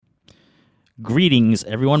Greetings,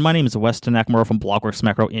 everyone. My name is Weston Nakamura from Blockworks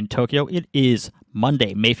Macro in Tokyo. It is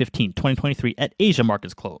Monday, May 15, 2023 at Asia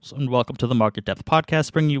Markets Close. And welcome to the Market Depth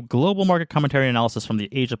Podcast, bringing you global market commentary analysis from the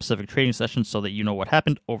Asia-Pacific trading session so that you know what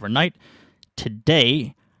happened overnight.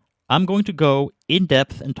 Today, I'm going to go in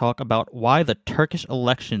depth and talk about why the Turkish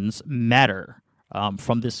elections matter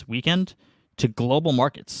from this weekend to global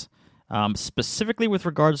markets. Specifically with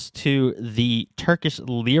regards to the Turkish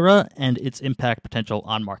Lira and its impact potential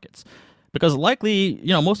on markets. Because likely,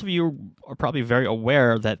 most of you are probably very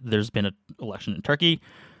aware that there's been an election in Turkey,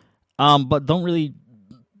 but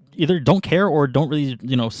either don't care or don't really,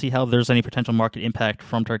 see how there's any potential market impact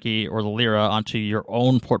from Turkey or the Lira onto your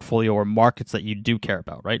own portfolio or markets that you do care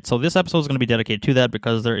about, right? So this episode is going to be dedicated to that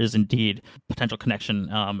because there is indeed potential connection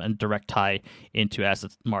and direct tie into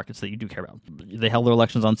asset markets that you do care about. They held their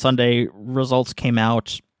elections on Sunday. Results came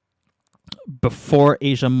out before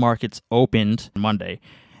Asia markets opened Monday.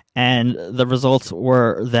 And the results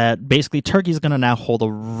were that basically Turkey is going to now hold a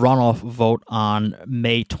runoff vote on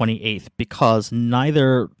May 28th because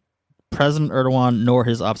neither President Erdogan nor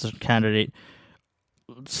his opposition candidate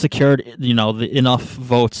secured, enough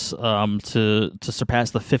votes to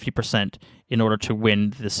surpass the 50% in order to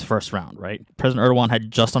win this first round, right? President Erdogan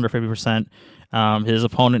had just under 50%. His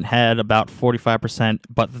opponent had about 45%,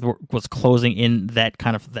 but was closing in that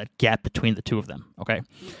gap between the two of them, okay?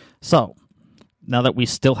 So now that we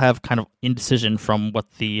still have kind of indecision from what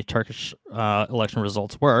the Turkish election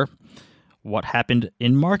results were, what happened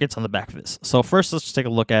in markets on the back of this? So first, let's just take a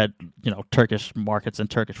look at Turkish markets and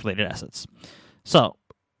Turkish-related assets. So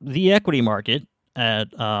the equity market at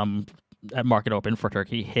market open for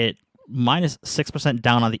Turkey hit minus 6%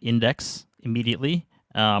 down on the index immediately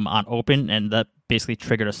on open, and that basically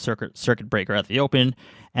triggered a circuit breaker at the open,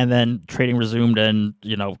 and then trading resumed and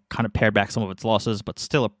kind of pared back some of its losses, but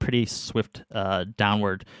still a pretty swift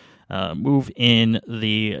downward move in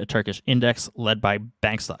the Turkish index led by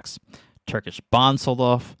bank stocks. Turkish bonds sold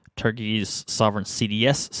off, Turkey's sovereign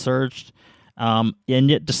CDS surged, and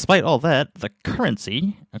yet despite all that, the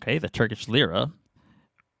currency, the Turkish lira,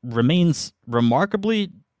 remains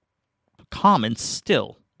remarkably calm and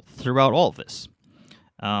still throughout all of this.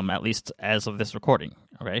 At least as of this recording,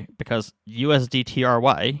 because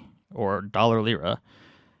USD/TRY, or dollar lira,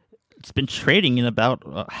 it's been trading in about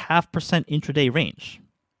a 0.5% intraday range.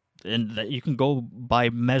 And that you can go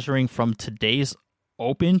by measuring from today's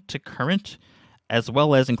open to current, as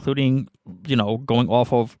well as including, going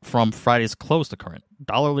off of from Friday's close to current.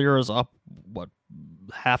 Dollar lira is up,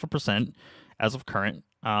 0.5% as of current,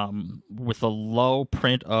 with a low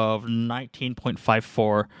print of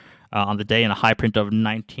 19.54 on the day and a high print of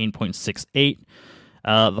 19.68.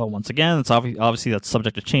 Though once again, it's obviously that's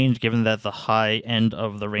subject to change given that the high end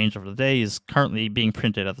of the range of the day is currently being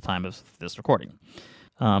printed at the time of this recording.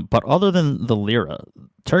 But other than the lira,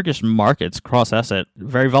 Turkish markets cross-asset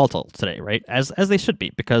very volatile today, right? As they should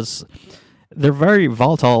be, because they're very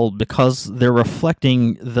volatile because they're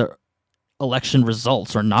reflecting the election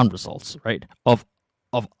results or non-results, right? Of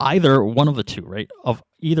either one of the two, right? Of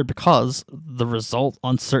either because the result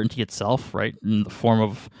uncertainty itself, right, in the form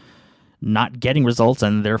of not getting results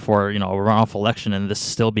and therefore, a runoff election and this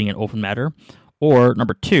still being an open matter, or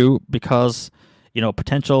number two, because,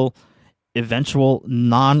 potential eventual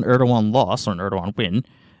non-Erdogan loss or an Erdogan win,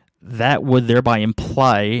 that would thereby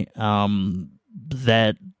imply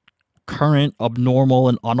that current abnormal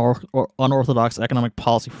and unorthodox economic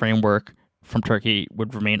policy framework from Turkey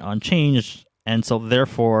would remain unchanged. And so,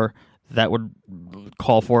 therefore, that would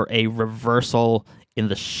call for a reversal in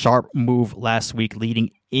the sharp move last week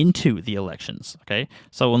leading into the elections, okay?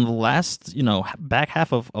 So, in the last, back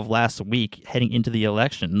half of last week heading into the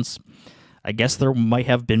elections, I guess there might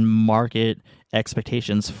have been market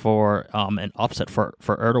expectations for an upset for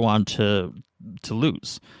Erdogan to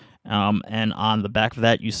lose. And on the back of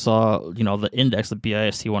that, you saw, the index, the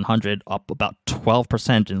BIST 100, up about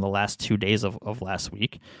 12% in the last 2 days of last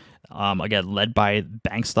week. Again, led by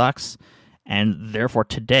bank stocks, and therefore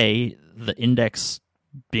today the index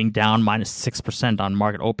being down minus 6% on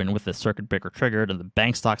market open with the circuit breaker triggered, and the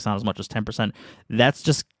bank stocks down as much as 10%. That's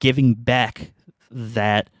just giving back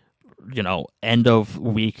that end of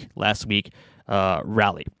week last week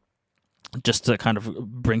rally, just to kind of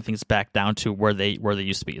bring things back down to where they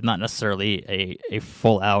used to be. Not necessarily a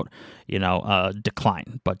full out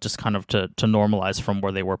decline, but just kind of to normalize from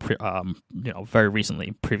where they were very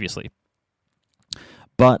recently previously.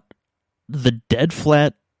 But the dead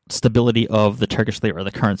flat stability of the Turkish lira,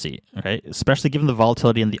 the currency, especially given the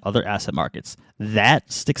volatility in the other asset markets,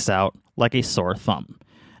 that sticks out like a sore thumb.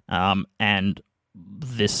 And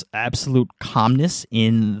this absolute calmness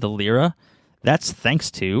in the lira, that's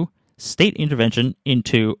thanks to state intervention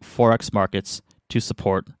into forex markets to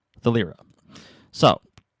support the lira. So,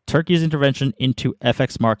 Turkey's intervention into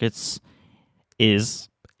FX markets it's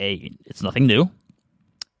nothing new.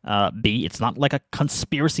 B, it's not like a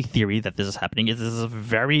conspiracy theory that this is happening. This is a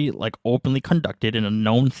very openly conducted and a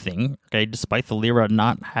known thing. Okay, despite the lira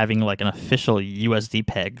not having an official USD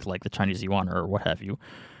peg like the Chinese yuan or what have you.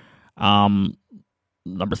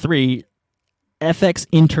 Number 3, FX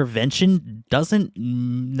intervention doesn't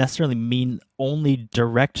necessarily mean only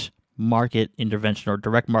direct market intervention or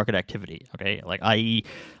direct market activity. Okay, i.e.,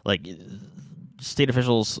 state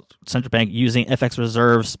officials, central bank using FX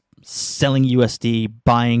reserves, selling USD,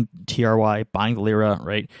 buying TRY, buying the lira,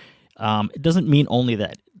 right? It doesn't mean only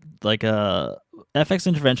that. FX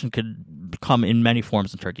intervention could come in many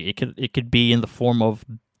forms in Turkey. It could be in the form of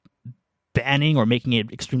banning or making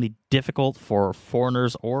it extremely difficult for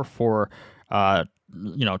foreigners or for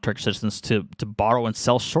Turkish citizens to borrow and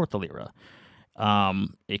sell short the lira.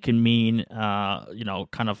 It can mean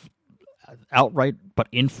kind of outright but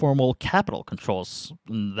informal capital controls,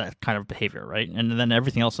 that kind of behavior, right? And then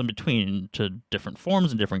everything else in between to different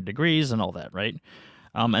forms and different degrees and all that, right?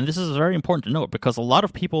 And this is very important to note because a lot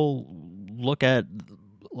of people look at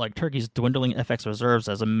Turkey's dwindling FX reserves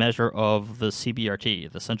as a measure of the CBRT,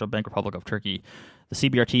 the Central Bank Republic of Turkey, the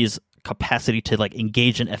CBRT's capacity to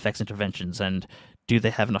engage in FX interventions, and do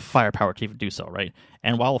they have enough firepower to even do so, right?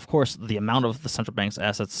 And while, of course, the amount of the central bank's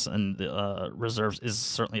assets and reserves is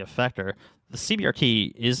certainly a factor, the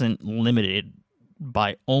CBRT isn't limited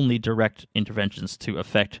by only direct interventions to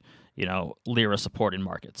affect, lira support in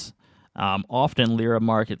markets. Often, lira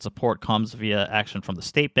market support comes via action from the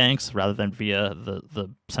state banks rather than via the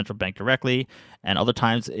central bank directly, and other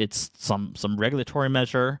times it's some regulatory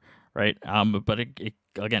measure, right? But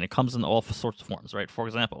it comes in all sorts of forms, right? For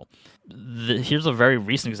example, here's a very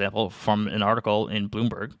recent example from an article in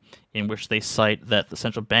Bloomberg in which they cite that the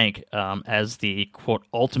central bank as the, quote,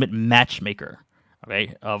 ultimate matchmaker,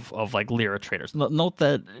 okay, of lira traders. Note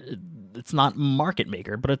that it's not market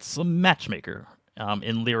maker, but it's a matchmaker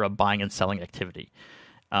in lira buying and selling activity.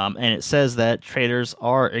 And it says that traders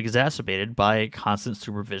are exacerbated by constant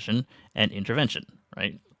supervision and intervention,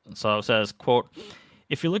 right? So it says, quote,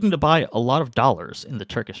 if you're looking to buy a lot of dollars in the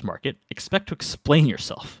Turkish market, expect to explain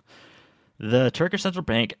yourself. The Turkish central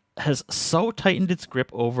bank has so tightened its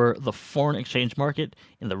grip over the foreign exchange market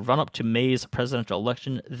in the run-up to May's presidential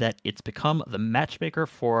election that it's become the matchmaker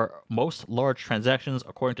for most large transactions,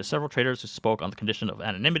 according to several traders who spoke on the condition of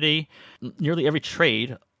anonymity. Nearly every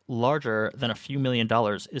trade larger than a few $1 million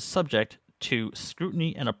is subject to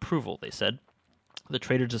scrutiny and approval, they said. The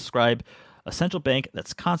traders describe a central bank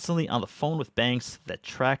that's constantly on the phone with banks, that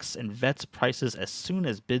tracks and vets prices as soon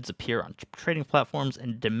as bids appear on trading platforms,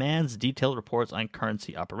 and demands detailed reports on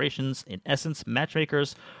currency operations. In essence,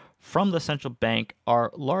 matchmakers from the central bank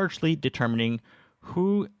are largely determining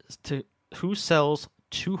who sells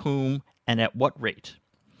to whom and at what rate.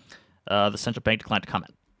 The central bank declined to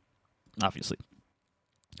comment, obviously.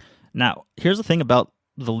 Now, here's the thing about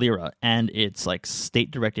the lira and its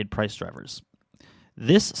state-directed price drivers.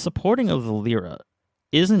 This supporting of the lira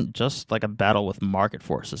isn't just a battle with market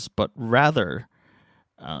forces, but rather,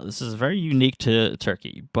 this is very unique to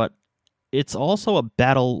Turkey, but it's also a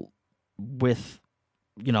battle with,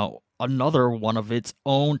 another one of its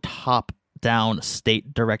own top-down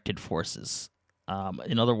state-directed forces.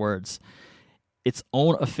 In other words, its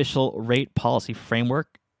own official rate policy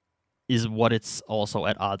framework is what it's also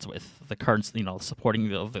at odds with, the currency, supporting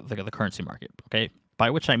the currency market, okay? By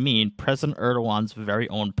which I mean President Erdogan's very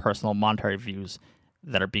own personal monetary views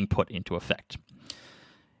that are being put into effect.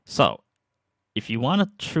 So, if you want to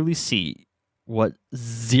truly see what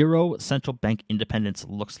zero central bank independence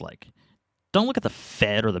looks like, don't look at the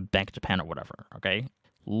Fed or the Bank of Japan or whatever, okay?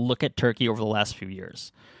 Look at Turkey over the last few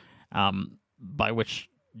years, by which,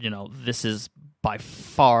 this is by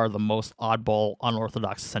far the most oddball,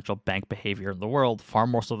 unorthodox central bank behavior in the world, far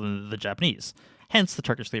more so than the Japanese. Hence, the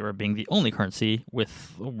Turkish lira being the only currency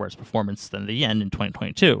with worse performance than the yen in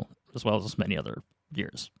 2022, as well as many other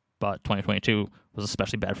years. But 2022 was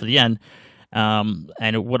especially bad for the yen, and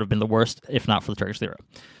it would have been the worst if not for the Turkish lira.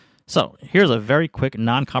 So here's a very quick,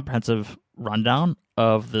 non-comprehensive rundown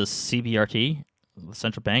of the CBRT, the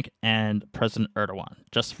central bank, and President Erdogan,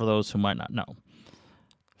 just for those who might not know.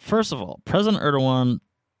 First of all, President Erdogan,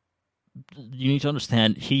 you need to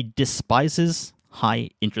understand, he despises high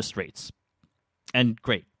interest rates. And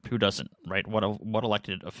great, who doesn't, right? What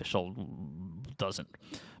elected official doesn't?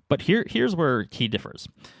 But here's where he differs.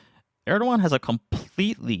 Erdogan has a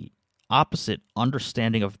completely opposite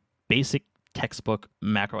understanding of basic textbook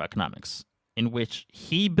macroeconomics, in which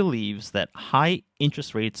he believes that high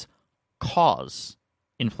interest rates cause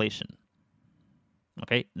inflation.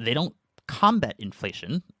 Okay, they don't combat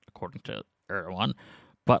inflation, according to Erdogan,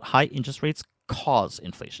 but high interest rates cause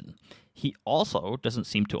inflation. He also doesn't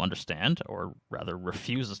seem to understand, or rather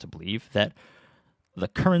refuses to believe, that the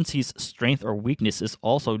currency's strength or weakness is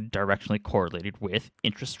also directionally correlated with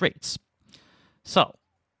interest rates. So,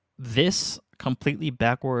 this completely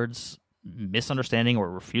backwards misunderstanding or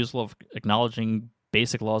refusal of acknowledging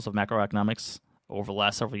basic laws of macroeconomics over the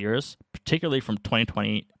last several years, particularly from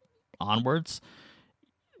 2020 onwards,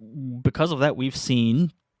 because of that, we've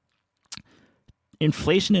seen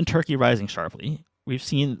inflation in Turkey rising sharply. We've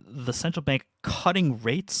seen the central bank cutting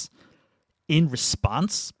rates in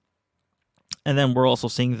response. And then we're also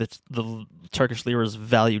seeing that the Turkish lira's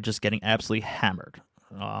value just getting absolutely hammered.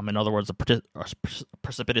 In other words, a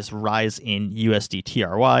precipitous rise in USD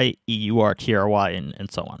TRY, EUR TRY,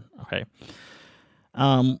 and so on. Okay,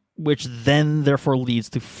 which then therefore leads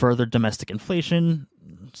to further domestic inflation.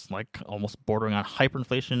 It's like almost bordering on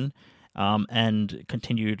hyperinflation, and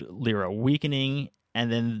continued lira weakening,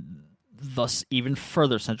 and then thus even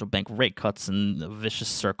further central bank rate cuts in a vicious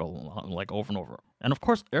circle, like over and over. And of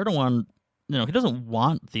course, Erdogan, he doesn't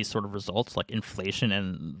want these sort of results like inflation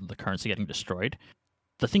and the currency getting destroyed.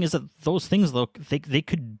 The thing is that those things, though, they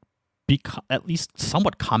could be at least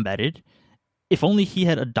somewhat combated if only he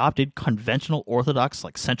had adopted conventional orthodox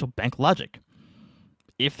like central bank logic.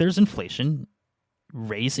 If there's inflation,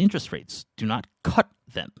 raise interest rates. Do not cut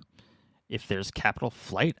them. If there's capital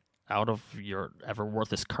flight out of your ever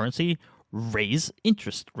worthless currency, raise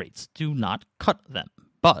interest rates. Do not cut them.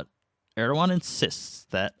 But Erdogan insists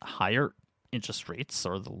that higher interest rates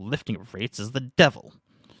or the lifting of rates is the devil.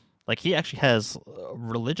 Like, he actually has a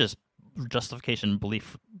religious justification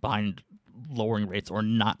belief behind lowering rates or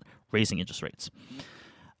not raising interest rates.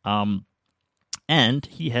 And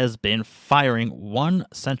he has been firing one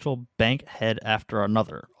central bank head after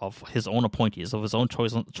another of his own appointees, of his own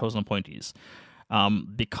chosen appointees,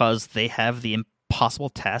 because they have the impossible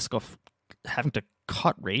task of having to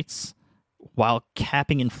cut rates while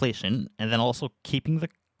capping inflation and then also keeping the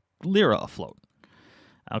lira afloat.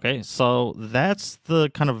 Okay, so that's the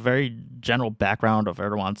kind of very general background of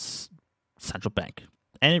Erdogan's central bank.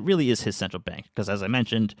 And it really is his central bank, because as I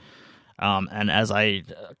mentioned, and as I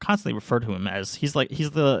constantly refer to him as, he's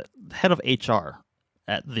the head of HR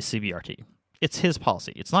at the CBRT. It's his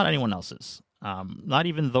policy. It's not anyone else's. Not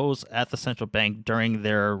even those at the central bank during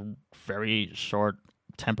their very short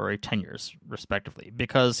temporary tenures, respectively,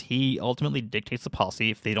 because he ultimately dictates the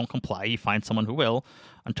policy. If they don't comply, he finds someone who will,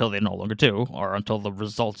 until they no longer do, or until the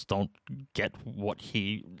results don't get what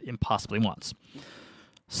he impossibly wants.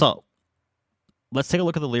 So, let's take a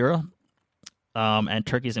look at the lira and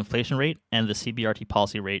Turkey's inflation rate and the CBRT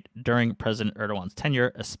policy rate during President Erdogan's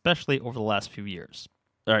tenure, especially over the last few years.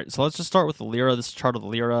 All right, so let's just start with the lira. This is a chart of the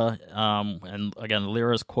lira, and again, the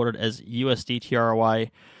lira is quoted as USD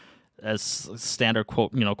TRY as standard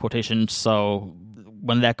quotation. So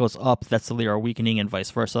when that goes up, that's the lira weakening, and vice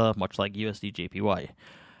versa, much like USD JPY.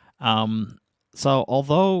 So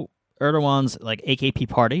although Erdogan's AKP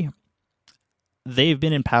party, they've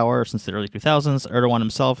been in power since the early 2000s. Erdogan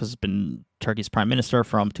himself has been Turkey's prime minister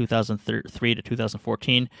from 2003 to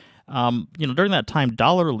 2014. During that time,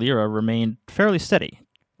 dollar lira remained fairly steady,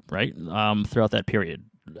 right? Throughout that period,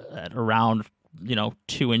 at around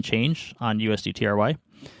 2 and change on USD TRY,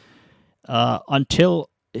 until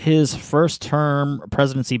his first term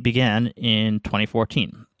presidency began in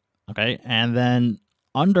 2014. Okay, and then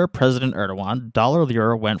under President Erdogan, dollar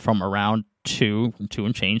lira went from around 2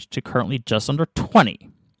 and change to currently just under 20.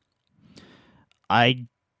 I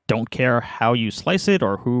don't care how you slice it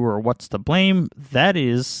or who or what's to blame. That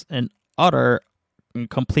is an utter and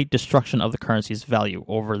complete destruction of the currency's value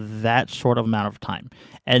over that short of amount of time.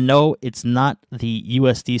 And no, it's not the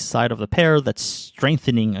USD side of the pair that's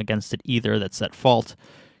strengthening against it either that's at fault,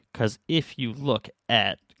 because if you look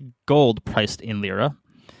at gold priced in lira,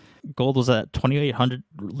 gold was at 2,800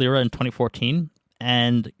 lira in 2014,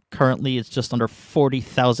 and currently it's just under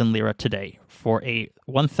 40,000 lira today, for a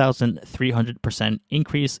 1,300%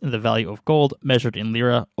 increase in the value of gold measured in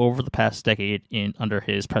lira over the past decade under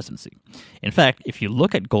his presidency. In fact, if you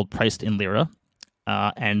look at gold priced in lira,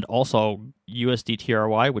 and also USD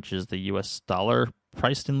TRY, which is the US dollar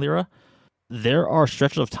priced in lira, there are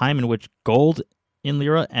stretches of time in which gold in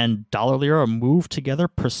lira and dollar lira move together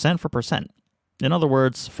percent for percent. In other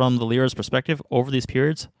words, from the lira's perspective, over these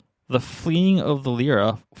periods, the fleeing of the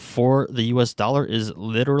lira for the US dollar is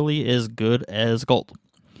literally as good as gold.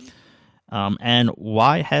 And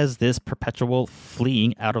why has this perpetual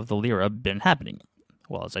fleeing out of the lira been happening?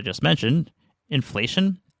 Well, as I just mentioned,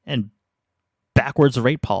 inflation and backwards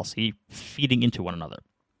rate policy feeding into one another.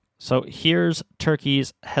 So here's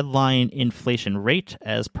Turkey's headline inflation rate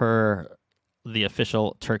as per the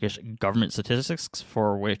official Turkish government statistics,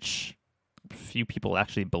 for which few people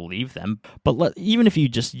actually believe them. But even if you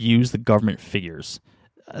just use the government figures,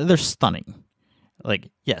 they're stunning.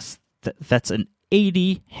 Like, yes, that's an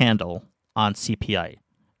 80 handle on CPI,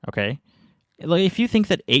 okay? Like, if you think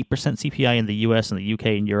that 8% CPI in the US and the UK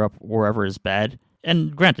and Europe, wherever, is bad,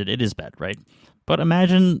 and granted, it is bad, right? But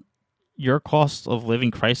imagine your cost of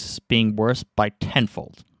living crisis being worse by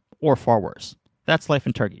tenfold, or far worse. That's life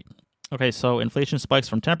in Turkey. Okay, so inflation spikes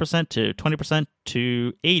from 10% to 20%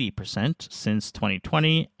 to 80% since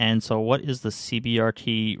 2020. And so what is the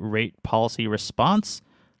CBRT rate policy response?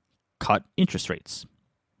 Cut interest rates.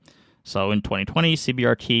 So in 2020,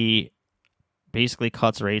 CBRT basically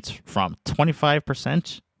cuts rates from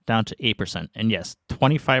 25% down to 8%. And yes,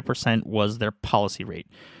 25% was their policy rate,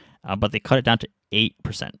 but they cut it down to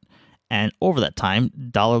 8%. And over that time,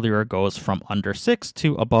 dollar lira goes from under 6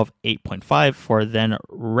 to above 8.5 for then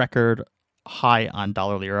record high on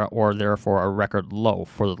dollar lira, or therefore a record low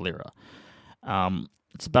for the lira.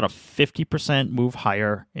 It's about a 50% move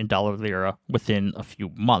higher in dollar lira within a few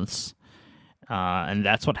months. And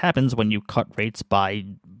that's what happens when you cut rates by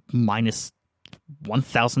minus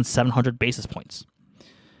 1,700 basis points.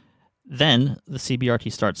 Then the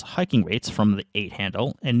CBRT starts hiking rates from the 8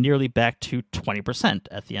 handle and nearly back to 20%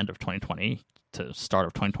 at the end of 2020 to start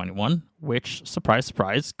of 2021, which, surprise,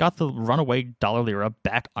 surprise, got the runaway dollar lira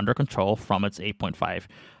back under control from its 8.5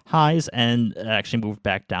 highs and actually moved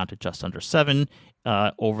back down to just under 7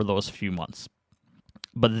 over those few months.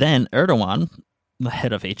 But then Erdogan, the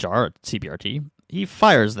head of HR at CBRT, he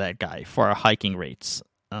fires that guy for hiking rates,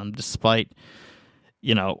 despite,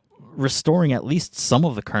 restoring at least some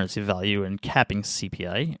of the currency value and capping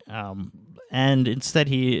CPI. And instead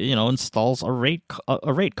he, installs a rate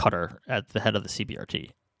cutter at the head of the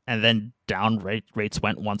CBRT. And then down rates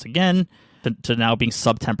went once again to now being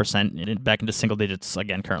sub 10% and back into single digits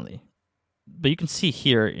again currently. But you can see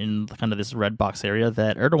here in kind of this red box area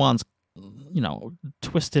that Erdogan's,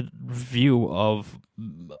 twisted view of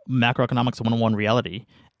macroeconomics 101 reality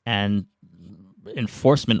and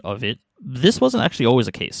enforcement of it, this wasn't actually always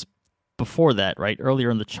the case. Before that, right,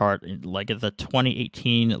 earlier in the chart, like at the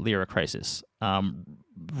 2018 Lira crisis,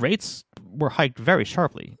 rates were hiked very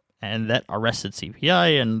sharply, and that arrested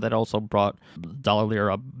CPI, and that also brought dollar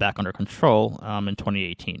lira back under control in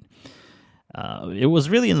 2018. It was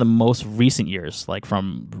really in the most recent years, like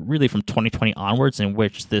from 2020 onwards, in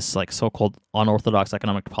which this like so-called unorthodox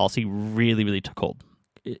economic policy really, really took hold.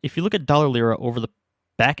 If you look at dollar lira over the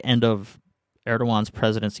back end of Erdogan's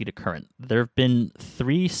presidency to current, there have been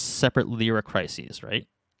 3 separate lira crises, right?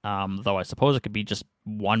 Though I suppose it could be just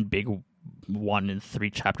one big one in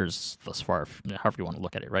 3 chapters thus far, however you want to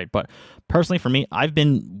look at it, right? But personally, for me, I've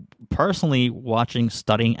been personally watching,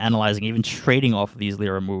 studying, analyzing, even trading off of these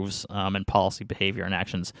lira moves and policy behavior and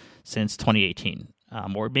actions since 2018,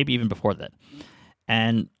 or maybe even before that.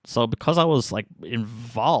 And so because I was like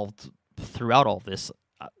involved throughout all this,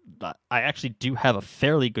 I actually do have a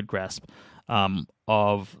fairly good grasp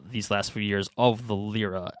of these last few years of the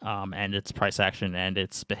lira and its price action and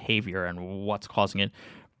its behavior and what's causing it,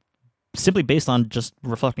 simply based on just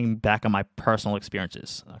reflecting back on my personal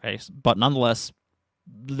experiences. Okay, but nonetheless,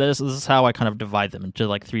 this is how I kind of divide them into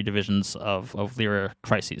like 3 divisions of lira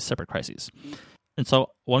crises, separate crises. And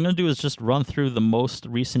so what I'm going to do is just run through the most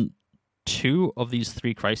recent 2 of these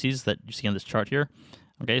 3 crises that you see on this chart here.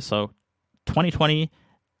 Okay, so 2020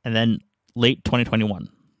 and then late 2021.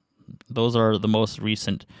 Those are the most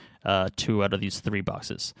recent 2 out of these 3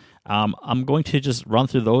 boxes. I'm going to just run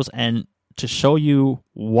through those and to show you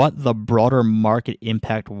what the broader market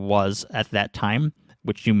impact was at that time,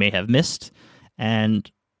 which you may have missed. And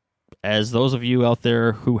as those of you out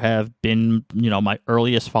there who have been, my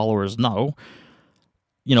earliest followers know,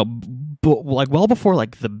 like well before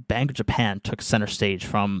like the Bank of Japan took center stage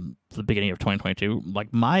from the beginning of 2022,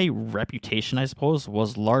 like my reputation, I suppose,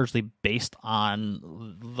 was largely based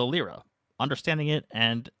on the lira, understanding it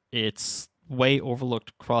and its way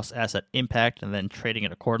overlooked cross-asset impact and then trading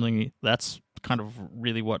it accordingly. That's kind of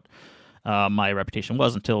really what my reputation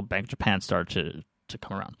was until Bank of Japan started to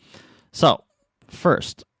come around. So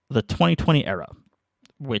first, the 2020 era,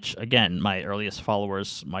 which again, my earliest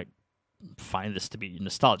followers might find this to be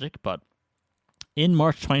nostalgic, but in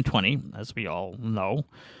March 2020, as we all know,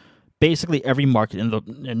 basically every market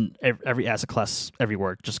in every asset class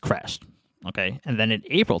everywhere just crashed. Okay, and then in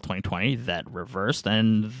April 2020, that reversed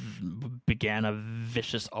and began a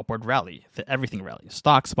vicious upward rally, the everything rally: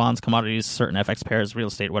 stocks, bonds, commodities, certain FX pairs, real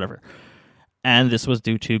estate, whatever. And this was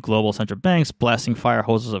due to global central banks blasting fire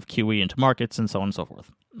hoses of QE into markets and so on and so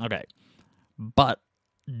forth. Okay. But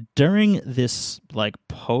during this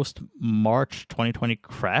post-March 2020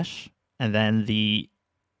 crash and then the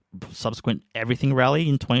subsequent everything rally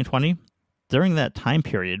in 2020, during that time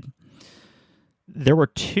period, there were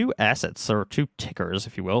two assets, or two tickers,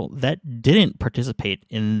 if you will, that didn't participate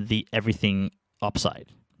in the everything upside.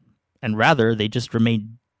 And rather, they just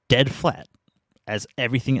remained dead flat as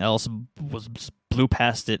everything else blew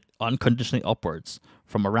past it unconditionally upwards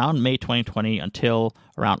from around May 2020 until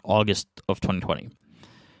around August of 2020.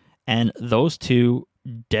 And those two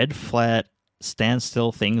dead flat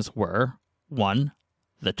standstill things were, one,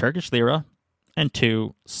 the Turkish Lira, and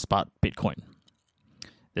two, spot Bitcoin.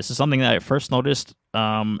 This is something that I first noticed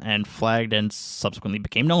and flagged and subsequently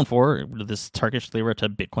became known for, this Turkish Lira to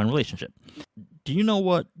Bitcoin relationship. Do you know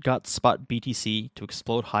what got spot BTC to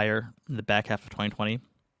explode higher in the back half of 2020?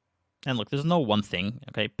 And look, there's no one thing,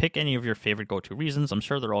 okay? Pick any of your favorite go-to reasons. I'm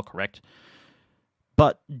sure they're all correct.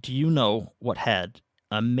 But do you know what had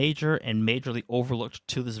a major and majorly overlooked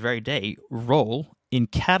to this very day role in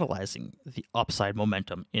catalyzing the upside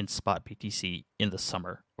momentum in spot BTC in the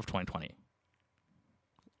summer of 2020?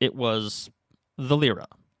 It was the Lira,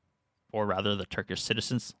 or rather the Turkish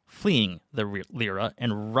citizens fleeing the Lira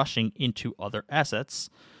and rushing into other assets,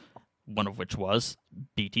 one of which was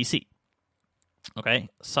BTC. Okay,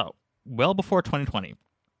 so well before 2020,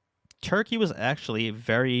 Turkey was actually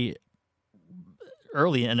very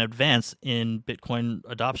early and advanced in Bitcoin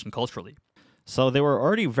adoption culturally. So they were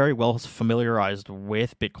already very well familiarized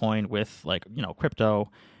with Bitcoin, with crypto.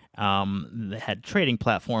 They had trading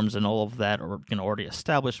platforms and all of that, already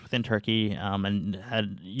established within Turkey, and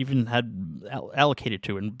had allocated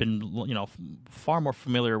to and been far more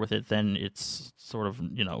familiar with it than its sort of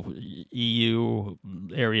EU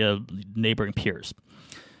area neighboring peers.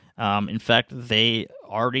 In fact, they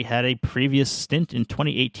already had a previous stint in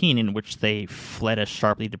 2018 in which they fled a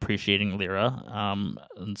sharply depreciating lira,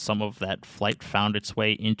 and some of that flight found its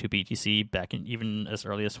way into BTC back in even as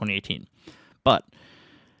early as 2018. But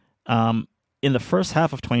in the first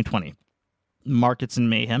half of 2020, markets in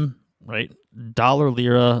mayhem, right? Dollar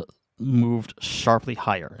lira moved sharply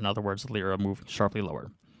higher. In other words, lira moved sharply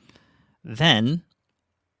lower. Then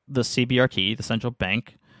the CBRT, the central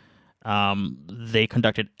bank, they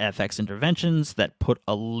conducted FX interventions that put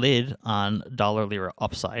a lid on dollar lira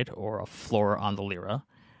upside, or a floor on the lira.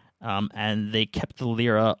 And they kept the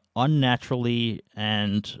lira unnaturally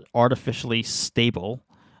and artificially stable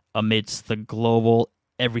amidst the global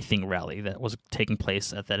everything rally that was taking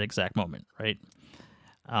place at that exact moment, right?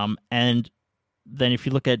 And then if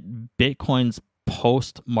you look at Bitcoin's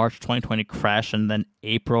post-March 2020 crash and then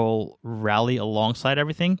April rally alongside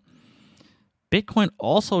everything, Bitcoin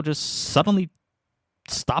also just suddenly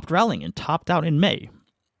stopped rallying and topped out in May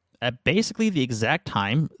at basically the exact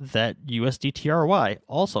time that USD TRY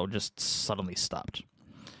also just suddenly stopped.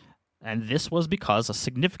 And this was because a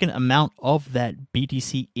significant amount of that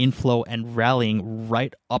BTC inflow and rallying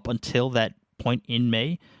right up until that point in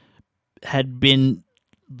May had been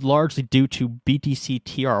largely due to BTC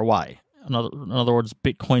TRY. In other words,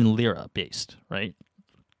 Bitcoin Lira based, right?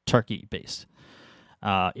 Turkey based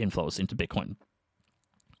inflows into Bitcoin.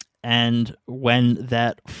 And when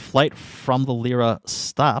that flight from the Lira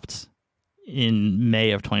stopped in May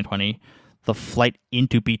of 2020, the flight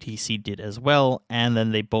into BTC did as well, and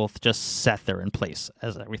then they both just sat there in place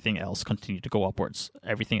as everything else continued to go upwards.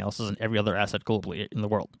 Everything else is in every other asset globally in the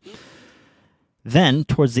world. Then,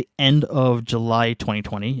 towards the end of July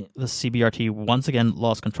 2020, the CBRT once again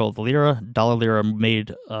lost control of the Lira. Dollar Lira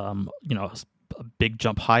made a big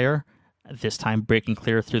jump higher, this time breaking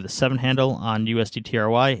clear through the 7 handle on USD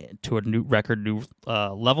TRY to a new record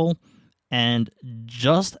level. And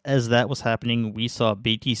just as that was happening, we saw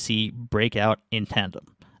BTC break out in tandem.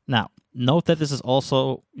 Now, note that this is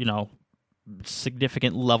also,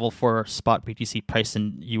 significant level for spot BTC price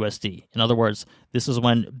in USD. In other words, this is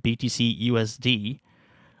when BTC USD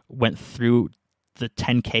went through the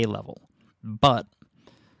 10K level. But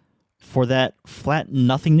for that flat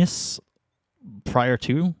nothingness prior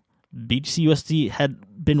to, BTC USD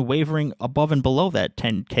had been wavering above and below that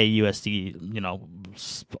 10K USD,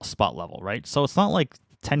 spot level, right? So it's not like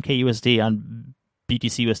 10K USD on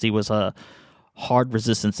BTC USD was a hard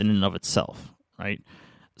resistance in and of itself, right?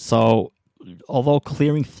 So although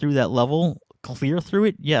clearing through that level,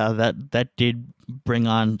 that did bring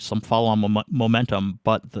on some follow-on momentum,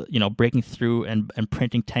 but breaking through and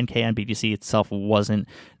printing 10K on BTC itself wasn't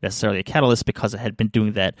necessarily a catalyst because it had been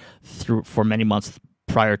doing that for many months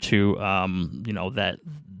prior to that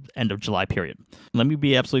end of July period. Let me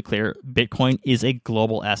be absolutely clear. Bitcoin is a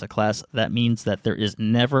global asset class. That means that there is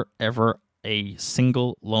never, ever a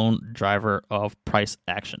single lone driver of price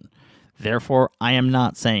action. Therefore, I am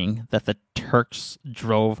not saying that the Turks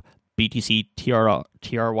drove BTC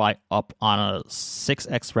TRY up on a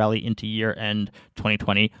 6x rally into year-end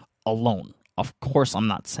 2020 alone. Of course, I'm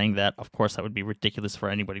not saying that. Of course, that would be ridiculous for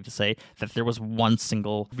anybody to say that there was one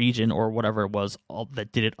single region or whatever it was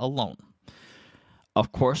that did it alone.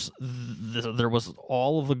 Of course, there was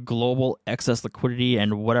all of the global excess liquidity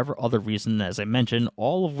and whatever other reason, as I mentioned,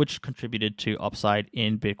 all of which contributed to upside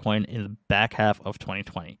in Bitcoin in the back half of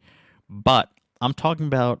 2020. But I'm talking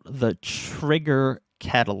about the trigger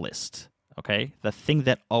catalyst, okay? The thing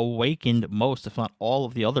that awakened most, if not all,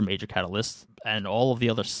 of the other major catalysts and all of the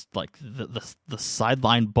other, like the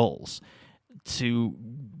sideline bulls, to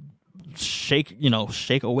shake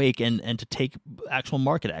awake and to take actual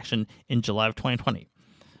market action in July of 2020.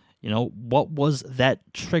 What was that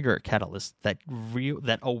trigger catalyst that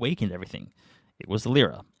awakened everything? It was the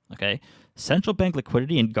Lira. Okay, central bank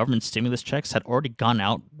liquidity and government stimulus checks had already gone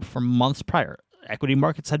out for months prior. Equity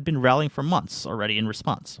markets had been rallying for months already in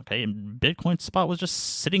response. Okay, and Bitcoin spot was just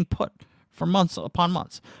sitting put for months upon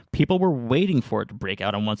months. People were waiting for it to break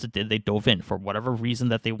out, and once it did, they dove in for whatever reason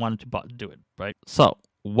that they wanted to do it. Right. So,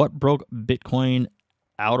 what broke Bitcoin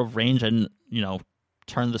out of range and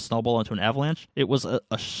turned the snowball into an avalanche? It was a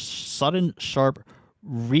sudden, sharp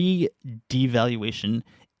devaluation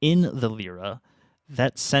in the Lira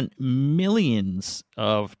that sent millions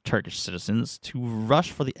of Turkish citizens to rush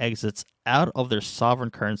for the exits out of their sovereign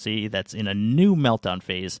currency that's in a new meltdown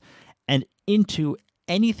phase and into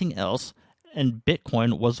anything else, and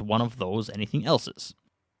Bitcoin was one of those anything else's.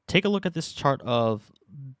 Take a look at this chart of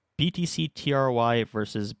BTC TRY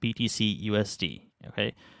versus BTC USD.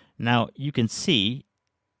 Okay, now you can see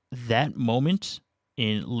that moment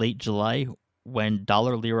in late July when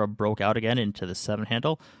dollar Lira broke out again into the 7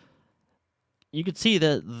 handle. You could see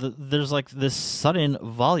that there's like this sudden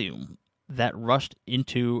volume that rushed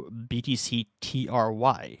into BTC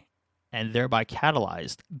TRY and thereby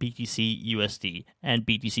catalyzed BTC USD and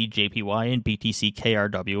BTC JPY and BTC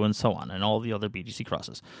KRW and so on, and all the other BTC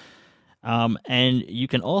crosses. And you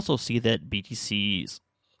can also see that BTC's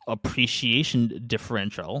appreciation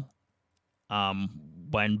differential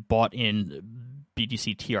when bought in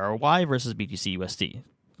BTC TRY versus BTC USD,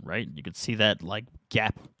 right? You could see that like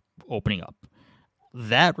gap opening up.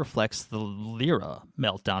 That reflects the Lira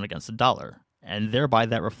meltdown against the dollar, and thereby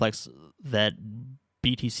that reflects that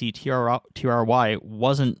BTC TRY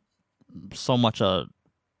wasn't so much a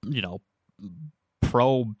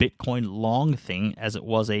pro Bitcoin long thing as it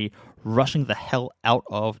was a rushing the hell out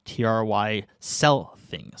of TRY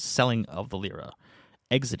selling of the Lira,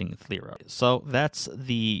 exiting the Lira. So that's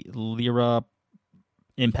the Lira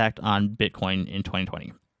impact on Bitcoin in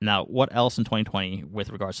 2020. Now, what else in 2020 with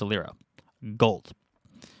regards to Lira? Gold.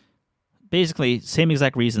 Basically, same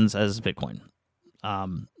exact reasons as Bitcoin.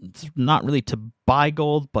 It's not really to buy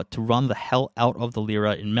gold, but to run the hell out of the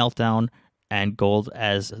Lira in meltdown, and gold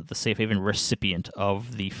as the safe haven recipient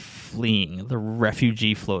of the fleeing, the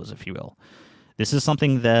refugee flows, if you will. This is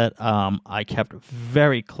something that I kept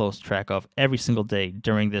very close track of every single day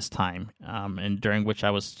during this time, and during which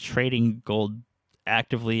I was trading gold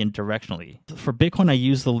actively and directionally. For Bitcoin, I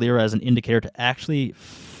use the Lira as an indicator to actually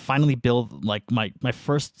finally build like my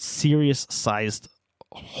first serious sized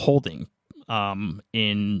holding of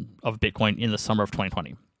Bitcoin in the summer of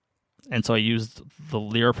 2020. And so I used the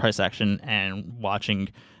Lira price action and watching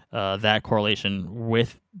that correlation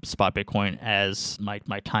with spot Bitcoin as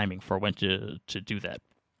my timing for when to do that.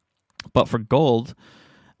 But for gold,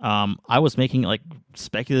 I was making like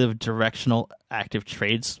speculative directional active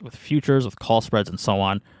trades with futures, with call spreads, and so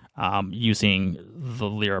on, using the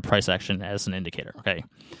Lira price action as an indicator. Okay,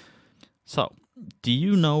 so do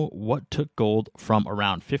you know what took gold from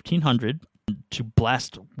around 1,500 to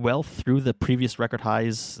blast well through the previous record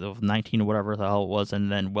highs of 19 or whatever the hell it was,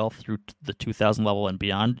 and then well through the 2,000 level and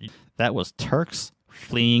beyond? That was Turks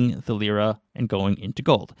fleeing the Lira and going into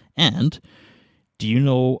gold. And do you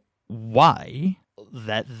know why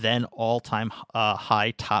that then all-time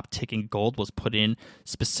high top-ticking gold was put in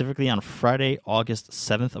specifically on Friday, August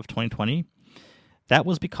 7th of 2020? That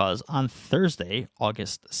was because on Thursday,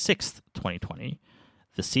 August 6th, 2020,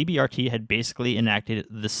 the CBRT had basically enacted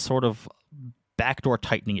this sort of backdoor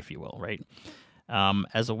tightening, if you will, right?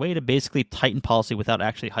 As a way to basically tighten policy without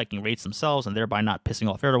actually hiking rates themselves and thereby not pissing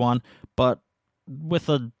off Erdogan, but with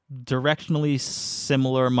a directionally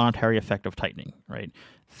similar monetary effect of tightening, right?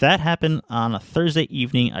 That happened on a Thursday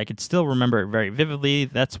evening. I could still remember it very vividly.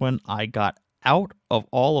 That's when I got out of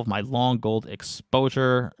all of my long gold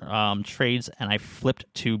exposure trades, and I flipped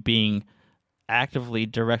to being actively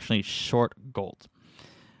directionally short gold.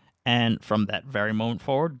 And from that very moment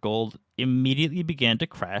forward, gold immediately began to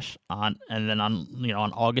crash on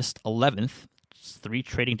August 11th, 3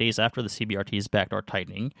 trading days after the CBRT's backdoor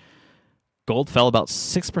tightening, gold fell about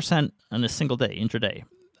 6% in a single day, intraday.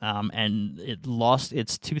 And it lost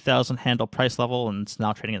its 2,000 handle price level, and it's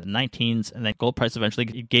now trading in the 19s. And then gold price eventually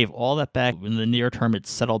gave all that back. In the near term, it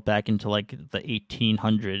settled back into like the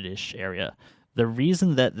 1,800-ish area. The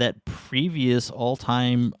reason that previous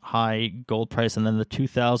all-time high gold price and then the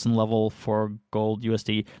 2,000 level for gold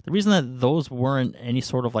USD, the reason that those weren't any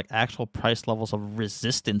sort of like actual price levels of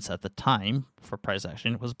resistance at the time for price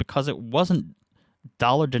action was because it wasn't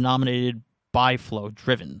dollar-denominated buy flow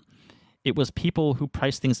driven. It was people who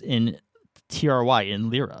priced things in TRY, in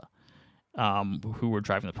Lira, who were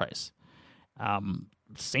driving the price.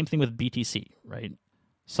 Same thing with BTC, right?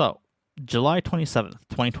 So, July 27th,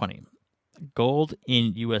 2020, gold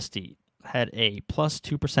in USD had a plus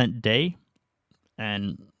 2% day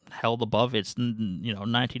and held above its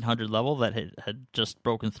 1900 level that had just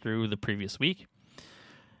broken through the previous week.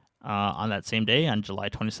 On that same day, on July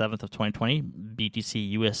 27th of 2020,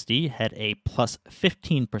 BTC USD had a plus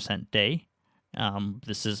 15% day.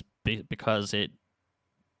 This is because it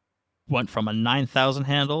went from a 9,000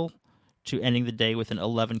 handle to ending the day with an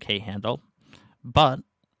 11K handle. But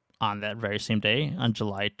on that very same day, on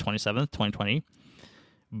July 27th, 2020,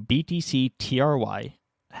 BTC TRY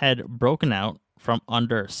had broken out from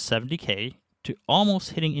under 70K to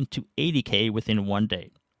almost hitting into 80K within one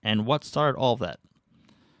day. And what started all of that?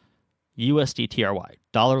 USD TRY,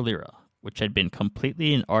 dollar lira, which had been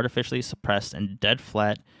completely and artificially suppressed and dead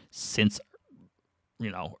flat since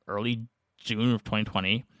early June of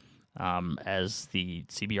 2020, as the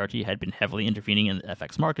CBRT had been heavily intervening in the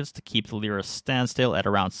FX markets to keep the lira standstill at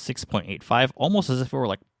around 6.85, almost as if it were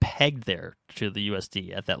like pegged there to the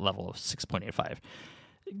USD at that level of 6.85.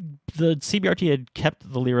 The CBRT had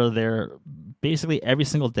kept the lira there basically every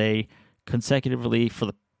single day consecutively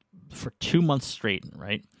for 2 months straight,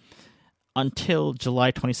 right? Until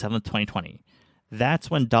July 27th, 2020. That's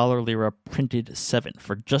when dollar lira printed 7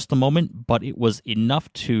 for just a moment, but it was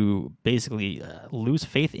enough to basically lose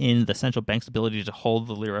faith in the central bank's ability to hold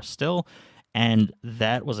the lira still, and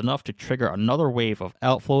that was enough to trigger another wave of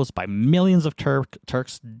outflows by millions of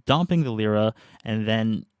Turks dumping the lira and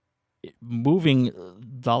then moving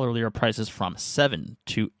dollar lira prices from 7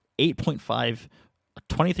 to 8.5, a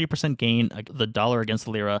 23% gain, the dollar against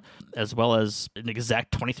the lira, as well as an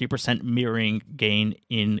exact 23% mirroring gain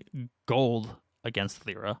in gold against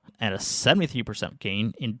the lira, and a 73%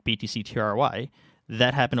 gain in BTC TRY.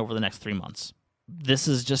 That happened over the next 3 months. This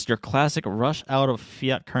is just your classic rush out of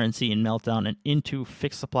fiat currency and meltdown and into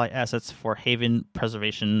fixed supply assets for haven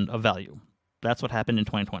preservation of value. That's what happened in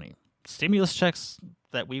 2020. Stimulus checks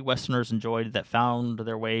that we Westerners enjoyed that found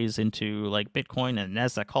their ways into like Bitcoin and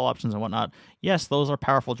NASDAQ call options and whatnot, yes, those are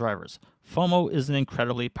powerful drivers. FOMO is an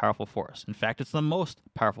incredibly powerful force. In fact, it's the most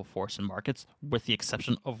powerful force in markets, with the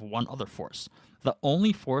exception of one other force. The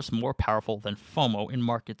only force more powerful than FOMO in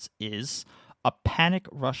markets is a panic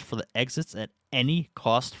rush for the exits at any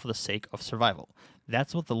cost for the sake of survival.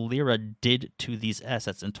 That's what the lira did to these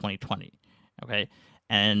assets in 2020. Okay,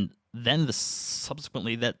 and then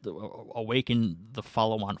subsequently that awakened the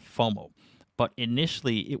follow-on FOMO. But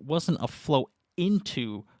initially, it wasn't a flow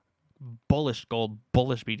into bullish gold,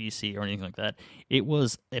 bullish BTC, or anything like that. It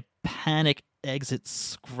was a panic exit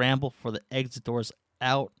scramble for the exit doors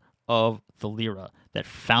out of the lira that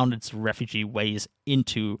found its refugee ways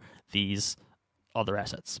into these other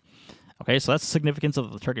assets. Okay, so that's the significance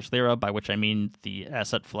of the Turkish lira, by which I mean the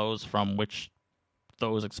asset flows from which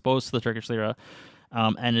those exposed to the Turkish lira,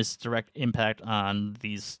 and its direct impact on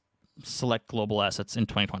these select global assets in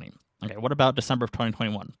 2020. Okay, what about December of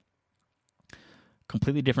 2021?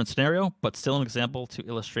 Completely different scenario, but still an example to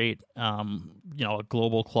illustrate, a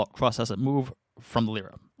global cross-asset move from the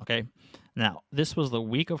lira. Okay, now this was the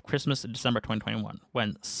week of Christmas in December 2021,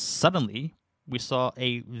 when suddenly we saw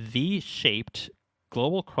a V-shaped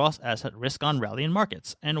global cross-asset risk-on rally in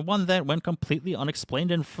markets, and one that went completely unexplained,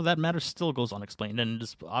 and for that matter still goes unexplained, and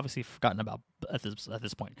is obviously forgotten about at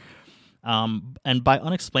this point. And by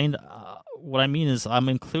unexplained, what I mean is I'm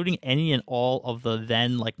including any and all of the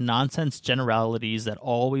then like nonsense generalities that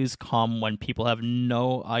always come when people have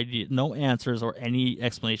no idea, no answers or any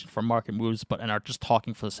explanation for market moves, and are just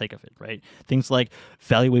talking for the sake of it, right? Things like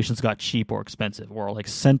valuations got cheap or expensive, or like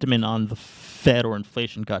sentiment on the Fed or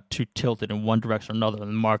inflation got too tilted in one direction or another, and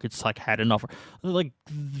the markets had enough. Like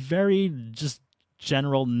very just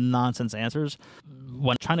general nonsense answers.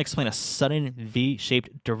 when trying to explain a sudden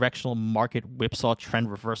V-shaped directional market whipsaw trend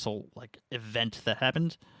reversal like event that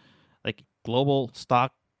happened, like global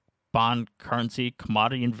stock, bond, currency,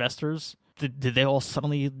 commodity investors, did they all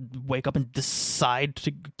suddenly wake up and decide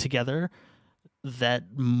together that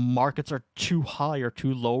markets are too high or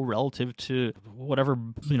too low relative to whatever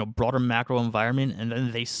broader macro environment, and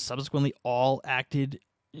then they subsequently all acted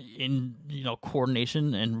in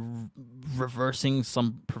coordination and reversing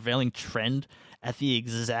some prevailing trend at the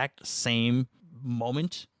exact same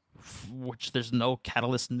moment, which there's no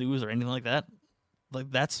catalyst news or anything like that? Like,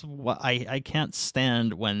 that's what I can't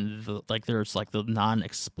stand when there's like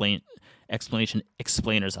the explanation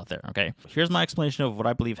explainers out there. Okay, here's my explanation of what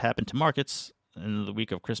I believe happened to markets in the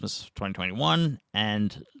week of Christmas 2021,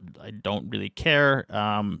 and I don't really care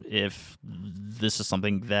if this is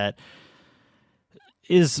something that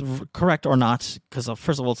is correct or not, because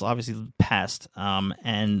first of all, it's obviously past,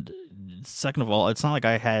 and second of all, it's not like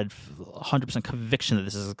I had 100% conviction that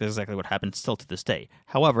this is exactly what happened still to this day.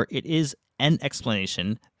 However, it is an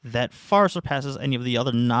explanation that far surpasses any of the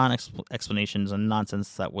other non-explanations and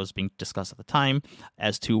nonsense that was being discussed at the time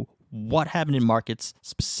as to what happened in markets,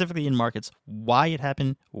 specifically in markets, why it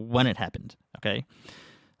happened, when it happened. Okay,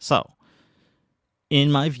 so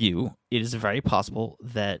in my view, it is very possible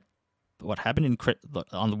that what happened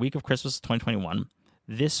on the week of Christmas 2021,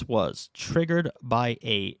 this was triggered by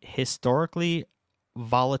a historically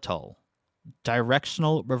volatile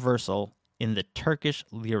directional reversal in the Turkish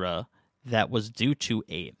lira that was due to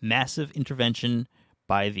a massive intervention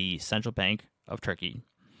by the central bank of Turkey.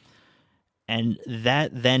 And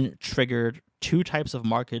that then triggered two types of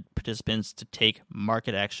market participants to take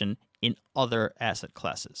market action in other asset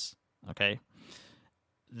classes. Okay?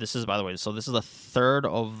 This is, by the way, so this is the third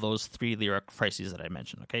of those three lira crises that I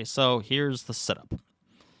mentioned. Okay, so here's the setup.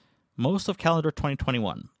 Most of calendar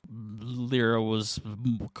 2021, lira was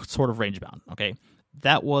sort of range bound. Okay,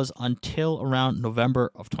 that was until around November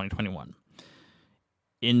of 2021.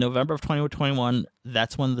 In November of 2021,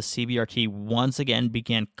 that's when the CBRT once again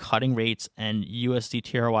began cutting rates, and USD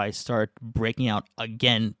TRY started breaking out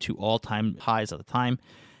again to all-time highs at the time.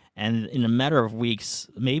 And in a matter of weeks,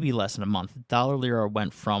 maybe less than a month, dollar lira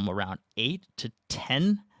went from around 8 to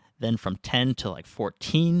 10, then from 10 to like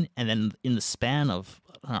 14, and then in the span of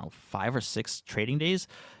 5 or 6 trading days,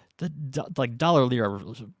 the dollar lira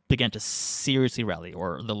began to seriously rally,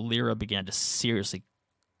 or the lira began to seriously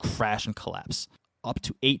crash and collapse, up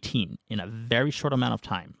to 18 in a very short amount of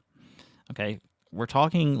time. Okay, we're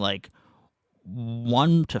talking like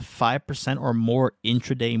 1 to 5% or more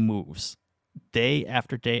intraday moves, day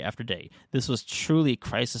after day after day. This was truly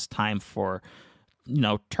crisis time for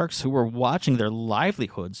Turks who were watching their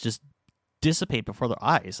livelihoods just dissipate before their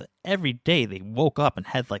eyes. Every day they woke up and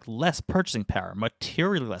had like less purchasing power,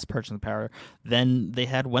 materially less purchasing power than they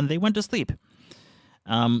had when they went to sleep.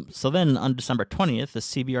 So then on December 20th, the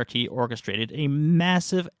CBRT orchestrated a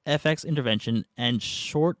massive FX intervention and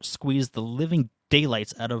short squeezed the living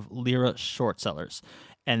daylights out of lira short sellers.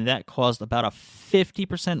 And that caused about a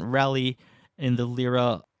 50% rally in the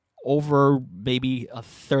lira over maybe a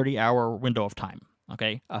 30-hour window of time.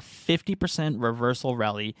 Okay, a 50% reversal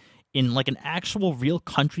rally in like an actual real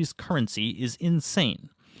country's currency is insane.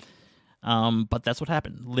 But that's what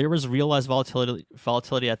happened. Lira's realized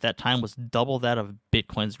volatility at that time was double that of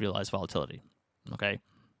Bitcoin's realized volatility. Okay,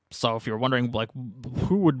 so if you're wondering like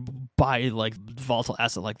who would buy like volatile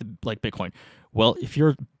asset like Bitcoin, well, if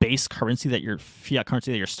your base currency, that your fiat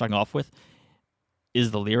currency that you're starting off with,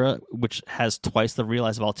 is the lira, which has twice the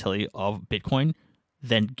realized volatility of Bitcoin,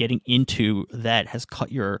 then getting into that has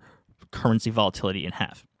cut your currency volatility in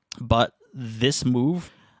half. But this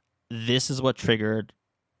move, this is what triggered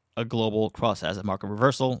a global cross-asset market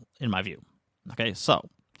reversal, in my view. Okay, so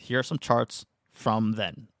here are some charts from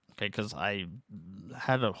then. Okay, because I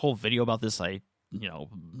had a whole video about this.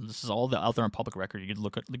 This is all out there on public record. You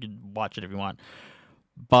could watch it if you want.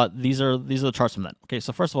 But these are the charts from then. Okay,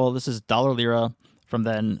 so first of all, this is dollar lira from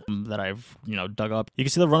then that I've dug up. You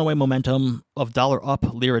can see the runaway momentum of dollar up,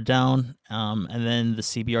 lira down, and then the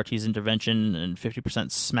CBRT's intervention and 50%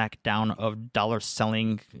 smackdown of dollar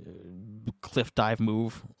selling, cliff dive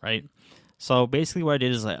move, right? So basically what I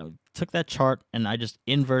did is I took that chart and I just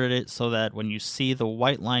inverted it so that when you see the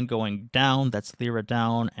white line going down, that's lira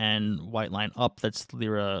down, and white line up, that's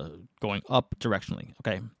lira going up directionally.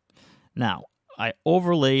 Okay. Now, I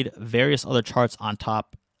overlaid various other charts on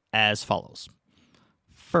top as follows.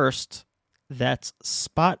 First, that's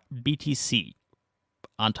spot BTC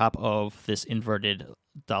on top of this inverted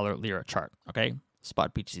dollar lira chart. Okay,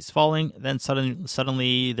 spot BTC is falling, then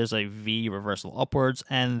suddenly there's a V reversal upwards,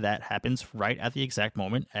 and that happens right at the exact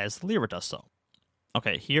moment as the lira does so.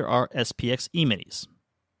 Okay, here are SPX E-minis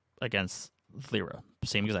against Lira.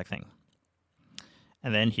 Same exact thing.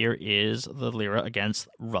 And then here is the Lira against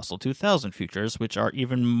Russell 2000 futures, which are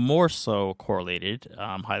even more so correlated,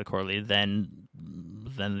 highly correlated than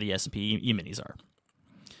the S&P E-minis are.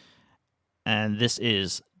 And this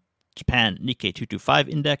is Japan Nikkei 225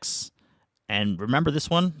 index. And remember this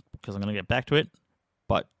one, because I'm going to get back to it.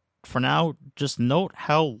 But for now, just note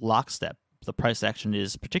how lockstep the price action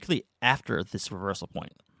is, particularly after this reversal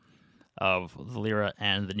point of the Lira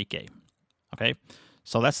and the Nikkei. Okay,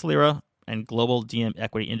 so that's the Lira and global DM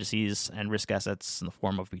equity indices and risk assets in the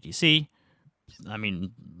form of BTC. I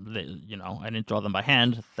mean, I didn't draw them by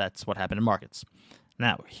hand. That's what happened in markets.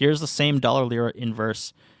 Now, here's the same dollar Lira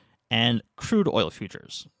inverse and crude oil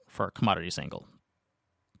futures for a commodities angle.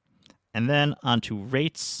 And then onto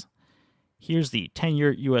rates. Here's the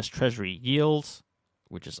 10-year U.S. Treasury yield,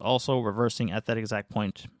 which is also reversing at that exact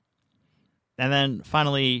point. And then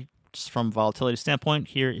finally, just from volatility standpoint,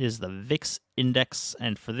 here is the VIX index.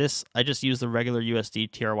 And for this, I just use the regular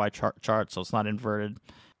USD TRY chart, so it's not inverted.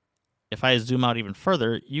 If I zoom out even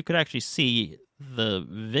further, you could actually see the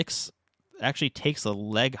VIX actually takes a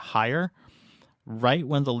leg higher right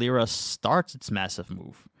when the Lira starts its massive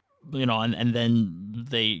move. And then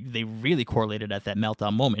they really correlated at that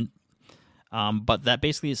meltdown moment. But that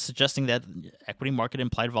basically is suggesting that equity market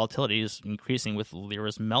implied volatility is increasing with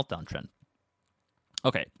Lira's meltdown trend.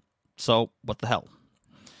 Okay, so what the hell?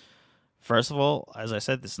 First of all, as I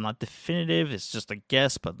said, this is not definitive. It's just a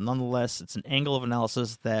guess, but nonetheless, it's an angle of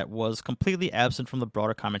analysis that was completely absent from the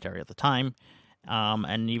broader commentary at the time.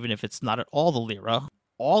 And even if it's not at all the Lira,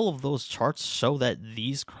 all of those charts show that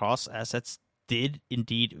these cross assets did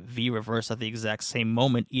indeed V-reverse at the exact same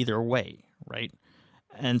moment either way, right?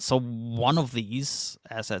 And so one of these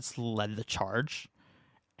assets led the charge,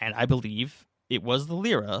 and I believe it was the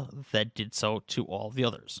Lira that did so to all the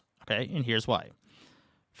others, okay? And here's why.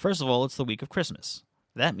 First of all, it's the week of Christmas.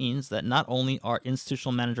 That means that not only are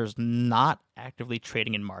institutional managers not actively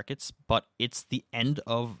trading in markets, but it's the end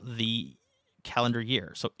of the calendar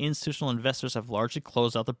year. So institutional investors have largely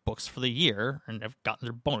closed out their books for the year and have gotten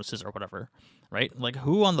their bonuses or whatever, right? Like,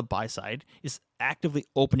 who on the buy side is actively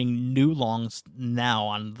opening new longs now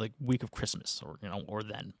on the week of Christmas or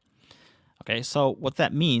then? Okay, so what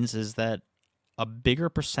that means is that a bigger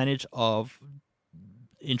percentage of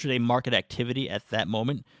intraday market activity at that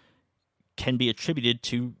moment can be attributed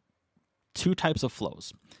to two types of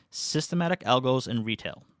flows: systematic algos and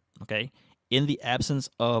retail, okay? In the absence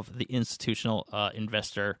of the institutional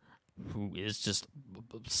investor who is just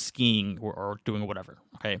skiing or doing whatever,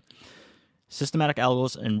 okay? Systematic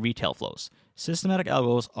algos and retail flows. Systematic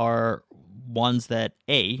algos are ones that,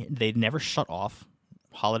 A, they never shut off,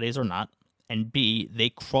 holidays or not, and B, they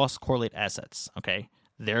cross-correlate assets, okay?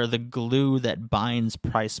 They're the glue that binds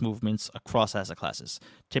price movements across asset classes.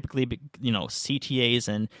 Typically, CTAs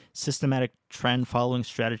and systematic trend-following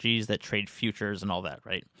strategies that trade futures and all that,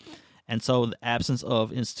 right? And so the absence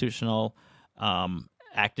of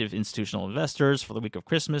active institutional investors for the week of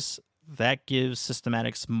Christmas, that gives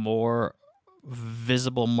systematics more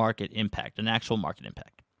visible market impact, an actual market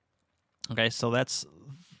impact. Okay, so that's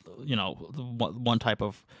one type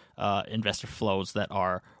of investor flows that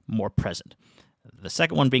are more present. The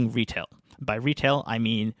second one being retail. By retail, I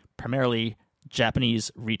mean primarily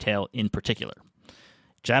Japanese retail in particular.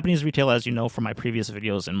 Japanese retail, as you know from my previous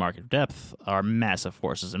videos in Market Depth, are massive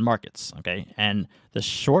forces in markets, okay? And the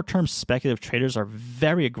short-term speculative traders are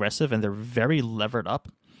very aggressive and they're very levered up.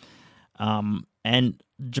 And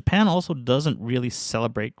Japan also doesn't really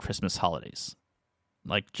celebrate Christmas holidays.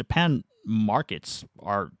 Like, Japan markets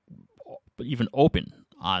are even open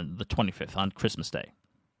on the 25th, on Christmas Day,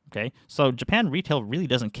 okay? So Japan retail really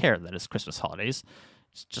doesn't care that it's Christmas holidays.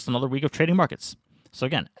 It's just another week of trading markets. So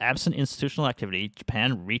again, absent institutional activity,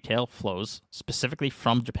 Japan retail flows specifically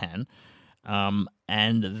from Japan, and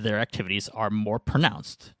their activities are more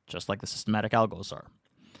pronounced, just like the systematic algos are.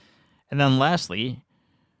 And then lastly,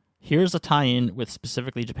 here's a tie-in with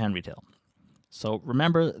specifically Japan retail. So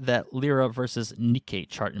remember that Lira versus Nikkei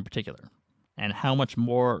chart in particular, and how much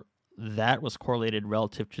more that was correlated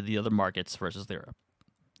relative to the other markets versus Lira.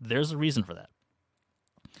 There's a reason for that.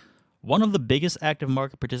 One of the biggest active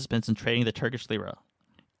market participants in trading the Turkish Lira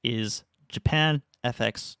is Japan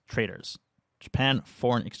FX traders, Japan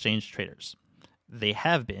foreign exchange traders. They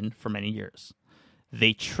have been for many years.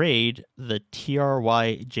 They trade the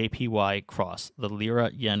TRY-JPY cross, the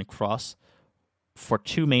Lira-Yen cross, for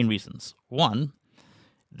two main reasons. One,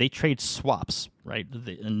 they trade swaps, right?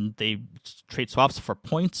 And they trade swaps for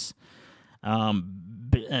points,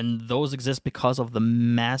 And those exist because of the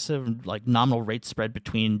massive nominal rate spread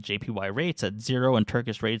between JPY rates at 0 and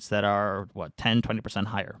Turkish rates that are 10-20%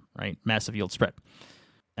 higher, right? Massive yield spread.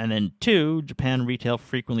 And then 2, Japan retail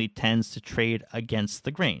frequently tends to trade against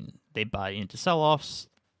the grain. They buy into sell-offs,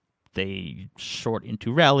 they short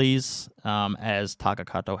into rallies, as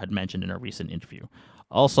Takakato had mentioned in a recent interview.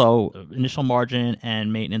 Also, initial margin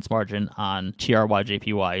and maintenance margin on TRY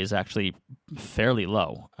JPY is actually fairly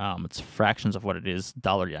low. It's fractions of what it is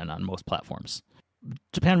dollar yen on most platforms.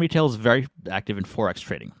 Japan retail is very active in forex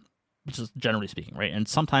trading, which is generally speaking, right? And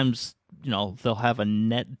sometimes, they'll have a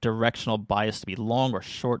net directional bias to be long or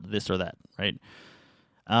short this or that, right?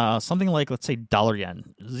 Something like, let's say, dollar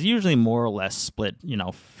yen is usually more or less split,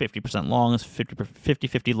 50% long,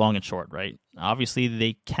 50-50 long and short, right? Obviously,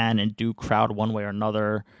 they can and do crowd one way or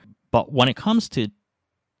another. But when it comes to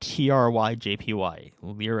TRY JPY,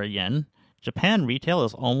 Lira yen, Japan retail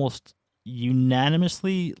is almost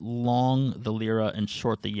unanimously long the Lira and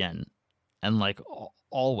short the yen. And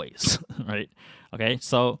always, right? Okay,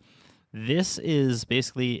 so this is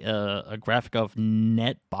basically a graphic of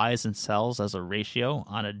net buys and sells as a ratio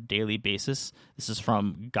on a daily basis. This is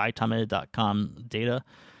from gaitame.com data.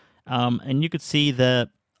 And you could see that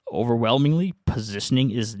overwhelmingly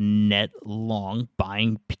positioning is net long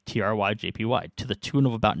buying TRY JPY to the tune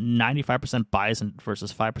of about 95% buys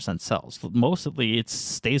versus 5% sells. Mostly it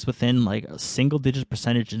stays within a single digit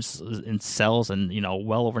percentages in sells and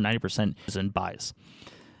well over 90% is in buys.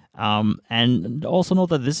 And also note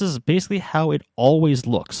that this is basically how it always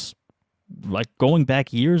looks, going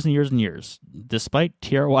back years and years and years, despite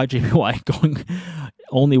TRY JPY going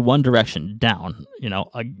only one direction down,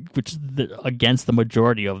 which is against the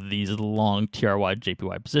majority of these long TRY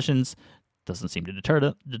JPY positions. Doesn't seem to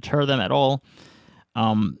deter them at all.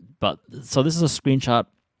 But so this is a screenshot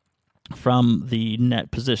from the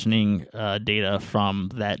net positioning data from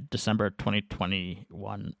that December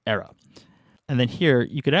 2021 era. And then here,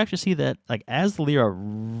 you could actually see that as the Lira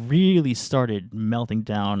really started melting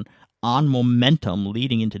down on momentum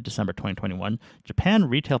leading into December 2021, Japan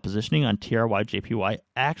retail positioning on TRY JPY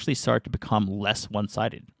actually started to become less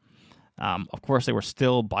one-sided. Of course, they were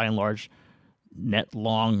still, by and large, net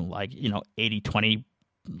long, 80-20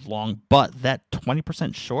 long, but that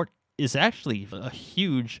 20% short is actually a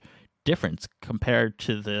huge difference compared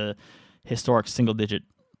to the historic single-digit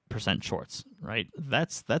percent shorts, right?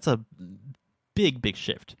 That's a big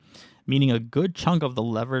shift, meaning a good chunk of the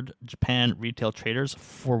levered Japan retail traders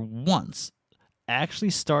for once actually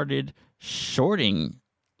started shorting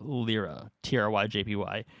Lira, TRY,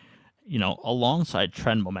 JPY, alongside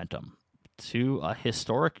trend momentum to a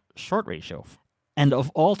historic short ratio. And of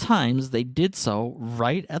all times, they did so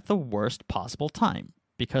right at the worst possible time,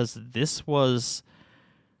 because this was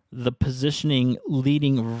the positioning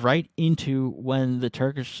leading right into when the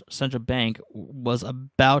Turkish central bank was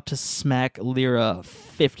about to smack Lira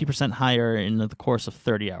 50% higher in the course of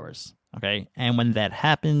 30 hours. Okay, and when that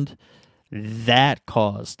happened, that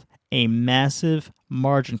caused a massive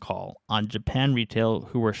margin call on Japan retail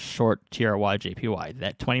who were short TRY JPY,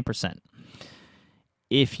 that 20%.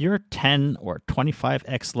 If you're 10 or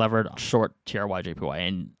 25x levered short TRY JPY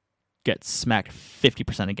and get smacked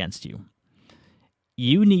 50% against you,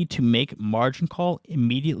 you need to make margin call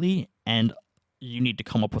immediately, and you need to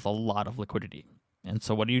come up with a lot of liquidity. And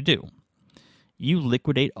so what do? You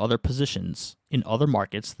liquidate other positions in other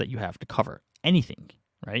markets that you have to cover. Anything,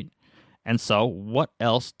 right? And so what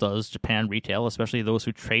else does Japan retail, especially those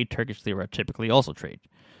who trade Turkish Lira, typically also trade?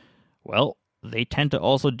 Well, they tend to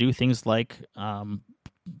also do things like,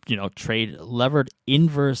 trade levered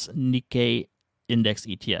inverse Nikkei index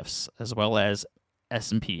ETFs, as well as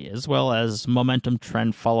S&P, as well as momentum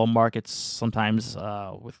trend follow markets, sometimes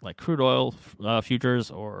with crude oil futures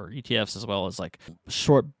or ETFs, as well as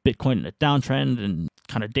short Bitcoin in a downtrend and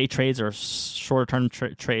kind of day trades or shorter term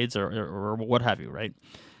trades or what have you, right?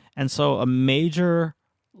 And so a major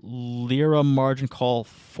Lira margin call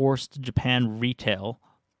forced Japan retail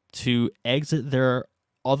to exit their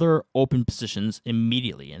other open positions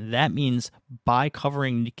immediately, and that means by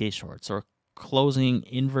covering Nikkei shorts or closing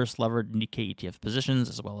inverse levered Nikkei ETF positions,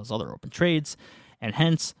 as well as other open trades, and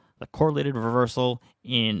hence the correlated reversal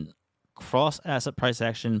in cross asset price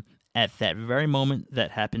action at that very moment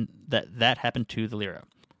that happened to the Lira.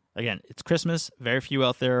 Again, it's Christmas. Very few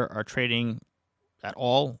out there are trading at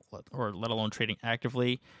all, or let alone trading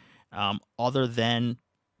actively, other than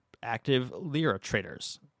active Lira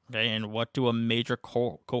traders. Okay, and what do a major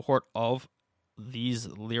cohort of these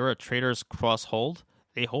Lira traders cross hold?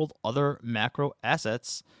 They hold other macro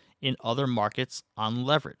assets in other markets on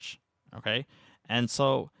leverage, okay? And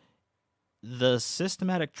so the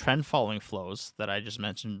systematic trend following flows that I just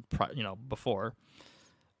mentioned, before,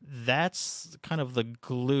 that's kind of the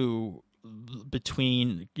glue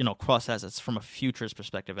between cross assets from a futures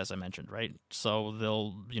perspective, as I mentioned, right? So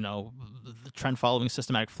they'll the trend following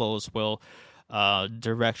systematic flows will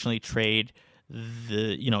directionally trade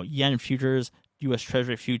the yen futures, U.S.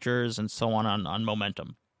 Treasury futures, and so on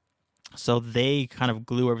momentum. So they kind of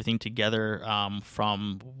glue everything together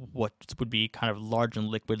from what would be kind of large and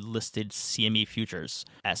liquid listed CME futures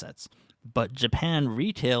assets. But Japan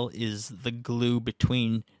retail is the glue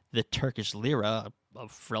between the Turkish lira, a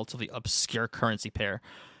relatively obscure currency pair,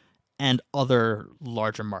 and other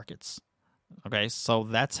larger markets. Okay, so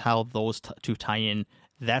that's how those two tie in.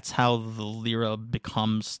 That's how the lira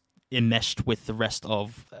becomes enmeshed with the rest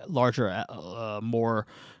of larger, more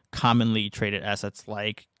commonly traded assets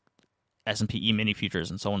like S&P E-mini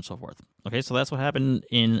futures and so on and so forth. Okay, so that's what happened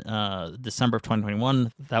in December of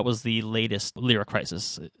 2021. That was the latest lira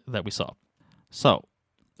crisis that we saw. So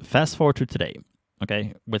fast forward to today,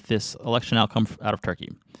 okay, with this election outcome out of Turkey.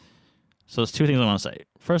 So there's two things I want to say.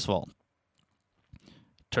 First of all,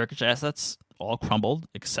 Turkish assets all crumbled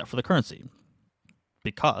except for the currency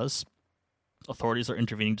because authorities are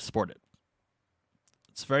intervening to support it.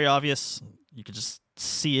 It's very obvious. You could just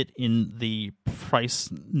see it in the price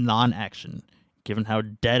non-action, given how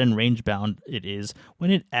dead and range-bound it is when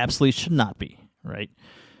it absolutely should not be, right?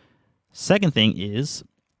 Second thing is,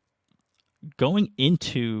 going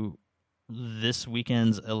into this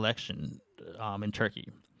weekend's election in Turkey,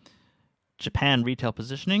 Japan retail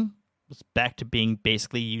positioning was back to being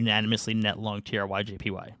basically unanimously net long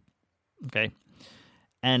TRY-JPY, okay?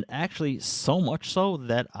 And actually so much so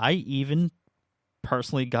that I even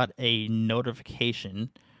personally got a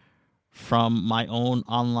notification from my own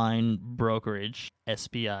online brokerage,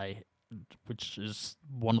 SBI, which is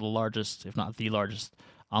one of the largest, if not the largest,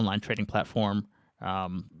 online trading platform,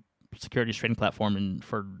 securities trading platform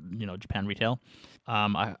for Japan retail.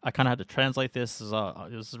 I kind of had to translate this.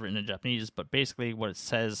 This is written in Japanese, but basically what it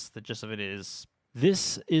says, the gist of it is,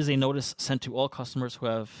 this is a notice sent to all customers who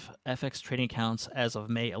have FX trading accounts as of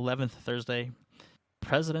May 11th, Thursday.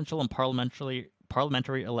 Presidential and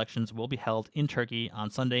parliamentary elections will be held in Turkey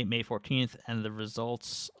on Sunday, May 14th, and the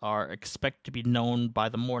results are expected to be known by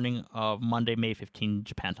the morning of Monday, May 15,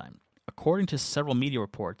 Japan time. According to several media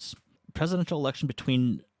reports, presidential election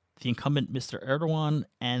between the incumbent Mr. Erdogan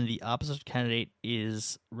and the opposition candidate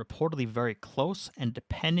is reportedly very close, and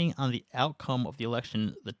depending on the outcome of the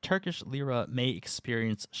election, the Turkish lira may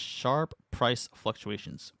experience sharp price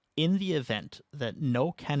fluctuations. In the event that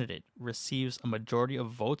no candidate receives a majority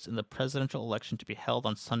of votes in the presidential election to be held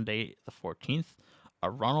on Sunday the 14th, a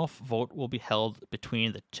runoff vote will be held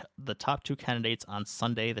between the top two candidates on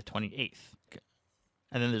Sunday the 28th.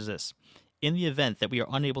 And then there's this. In the event that we are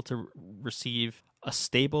unable to receive a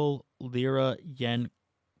stable lira-yen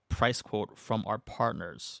price quote from our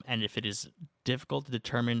partners, and if it is difficult to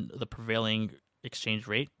determine the prevailing exchange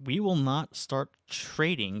rate, we will not start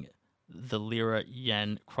trading the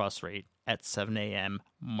lira-yen cross rate at 7 a.m.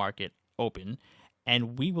 market open,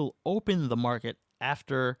 and we will open the market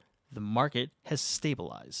after the market has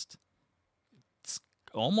stabilized. It's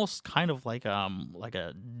almost kind of like a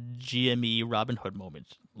GME Robinhood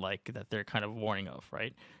moment, like that they're kind of warning of,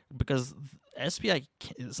 right? Because SBI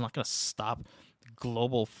is not going to stop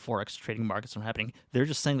global forex trading markets from happening. They're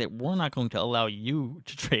just saying that we're not going to allow you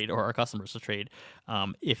to trade or our customers to trade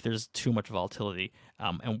if there's too much volatility,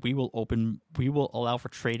 and we will allow for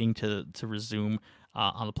trading to resume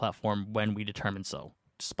on the platform when we determine so,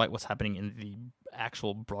 despite what's happening in the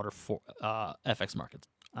actual broader FX markets.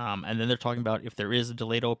 And then they're talking about if there is a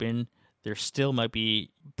delayed open, there still might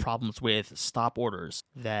be problems with stop orders,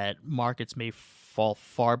 that markets may fall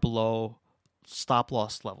far below stop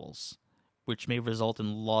loss levels, which may result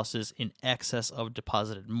in losses in excess of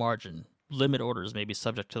deposited margin. Limit orders may be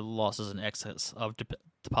subject to losses in excess of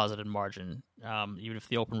deposited margin, even if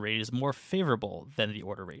the open rate is more favorable than the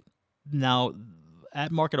order rate. Now,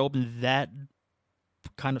 at market open, that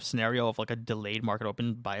kind of scenario of like a delayed market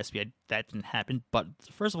open by SBI, that didn't happen. But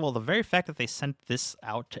first of all, the very fact that they sent this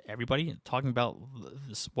out to everybody, talking about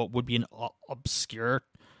this, what would be an obscure,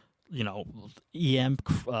 EM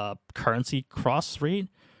currency cross rate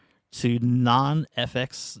to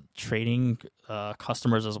non-FX trading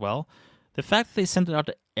customers as well. The fact that they sent it out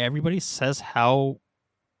to everybody says how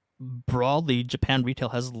broadly Japan retail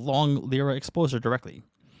has long lira exposure directly.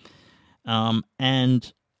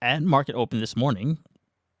 And at market open this morning,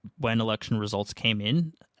 when election results came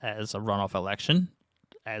in as a runoff election,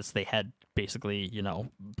 as they had basically,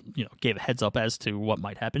 gave a heads up as to what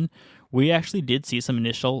might happen, we actually did see some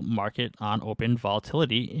initial market on open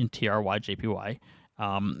volatility in TRY JPY,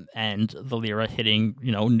 and the Lira hitting,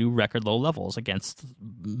 new record low levels against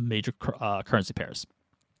major currency pairs.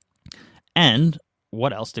 And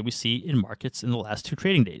what else did we see in markets in the last 2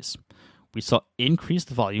 trading days? We saw increased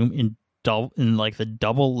volume in the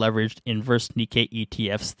double leveraged inverse Nikkei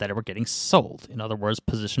ETFs that were getting sold. In other words,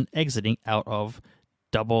 position exiting out of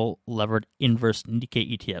double levered inverse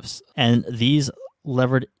Nikkei ETFs. And these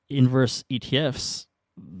levered inverse ETFs,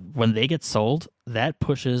 when they get sold, that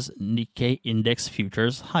pushes Nikkei index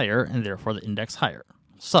futures higher and therefore the index higher.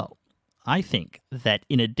 So I think that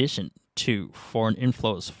in addition to foreign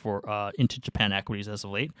inflows into Japan equities as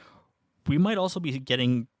of late, we might also be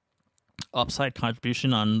getting upside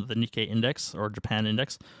contribution on the Nikkei index or Japan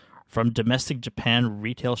index from domestic Japan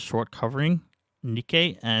retail short covering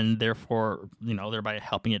Nikkei, and therefore, thereby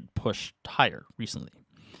helping it push higher recently.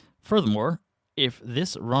 Furthermore, if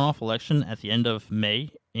this runoff election at the end of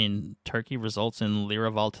May in Turkey results in Lira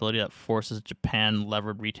volatility that forces Japan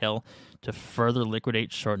levered retail to further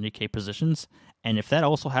liquidate short Nikkei positions, and if that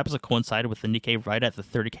also happens to coincide with the Nikkei right at the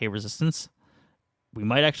 30K resistance, we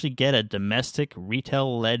might actually get a domestic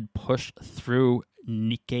retail-led push through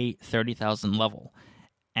Nikkei 30,000 level.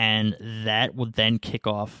 And that would then kick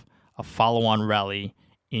off a follow-on rally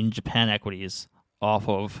in Japan equities off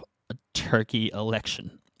of a Turkey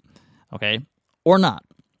election. Okay? Or not.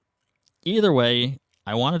 Either way,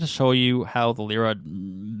 I wanted to show you how the Lira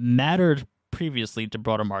mattered previously to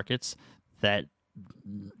broader markets that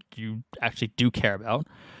you actually do care about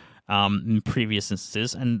in previous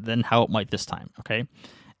instances, and then how it might this time, okay?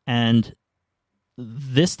 And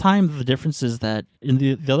this time, the difference is that in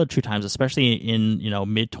the other 2 times, especially in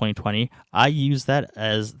mid-2020, I used that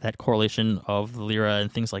as that correlation of the Lira and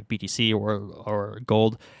things like BTC or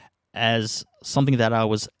gold as something that I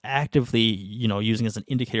was actively using as an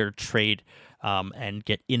indicator to trade and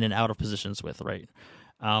get in and out of positions with, right?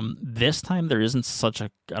 This time there isn't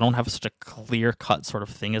I don't have such a clear cut sort of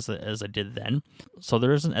thing as I did then. So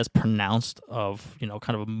there isn't as pronounced of,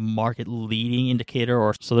 kind of a market leading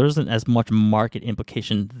indicator, so there isn't as much market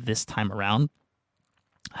implication this time around.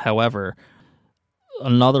 However,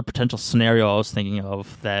 another potential scenario I was thinking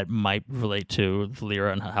of that might relate to the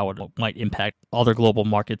Lira and how it might impact other global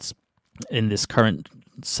markets in this current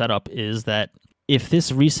setup is that if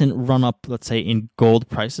this recent run up, let's say in gold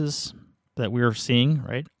prices that we're seeing,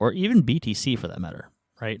 right, or even BTC for that matter,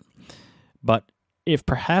 right, but if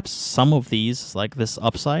perhaps some of these, like this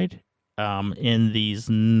upside in these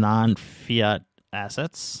non-fiat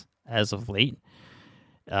assets as of late,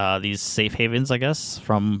 these safe havens, I guess,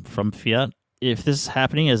 from fiat, if this is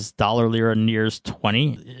happening as dollar lira nears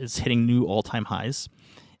 20, is hitting new all-time highs,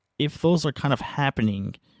 if those are kind of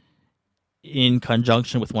happening in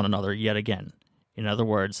conjunction with one another yet again, in other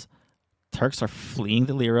words, Turks are fleeing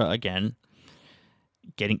the lira again,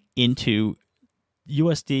 getting into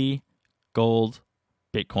USD, gold,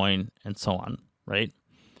 Bitcoin, and so on, right?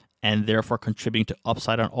 And therefore contributing to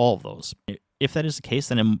upside on all of those. If that is the case,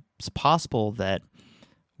 then it's possible that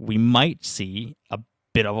we might see a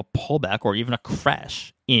bit of a pullback or even a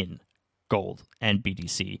crash in gold and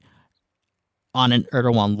BTC on an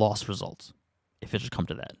Erdogan loss result, if it should come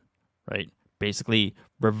to that, right? Basically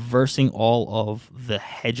reversing all of the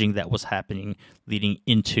hedging that was happening leading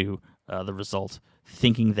into the result,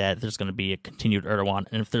 thinking that there's going to be a continued Erdogan,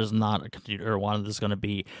 and if there's not a continued Erdogan, there's going to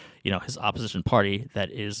be, his opposition party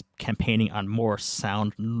that is campaigning on more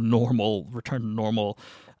sound, normal, return to normal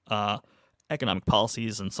economic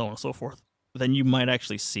policies and so on and so forth. Then you might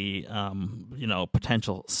actually see,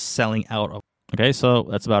 potential selling out of. Okay, so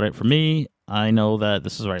that's about it for me. I know that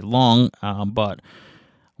this is very long, but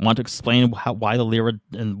I want to explain why the Lira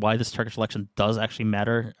and why this Turkish election does actually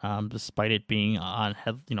matter, despite it being on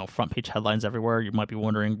front page headlines everywhere. You might be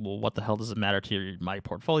wondering, well, what the hell does it matter to my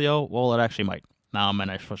portfolio? Well, it actually might.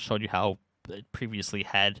 And I showed you how it previously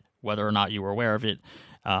had, whether or not you were aware of it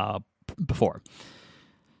before.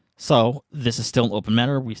 So this is still an open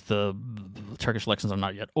matter. The Turkish elections are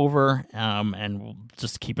not yet over, and we'll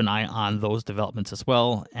just keep an eye on those developments as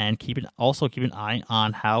well, and keep an eye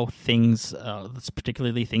on how things,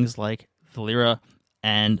 particularly things like the Lira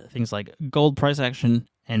and things like gold price action,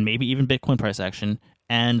 and maybe even Bitcoin price action,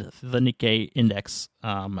 and the Nikkei index,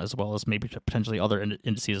 as well as maybe potentially other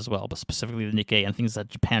indices as well, but specifically the Nikkei and things that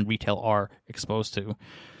Japan retail are exposed to.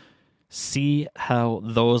 See how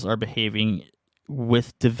those are behaving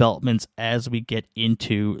with developments as we get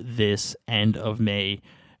into this end of May,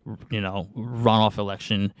 runoff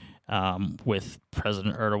election with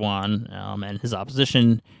President Erdogan and his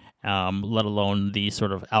opposition, let alone the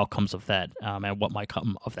sort of outcomes of that and what might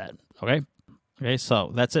come of that. Okay,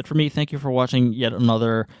 so that's it for me. Thank you for watching yet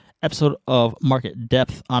another episode of Market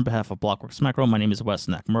Depth on behalf of Blockworks Macro. My name is Wes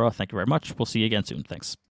Nakamura. Thank you very much. We'll see you again soon.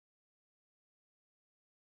 Thanks.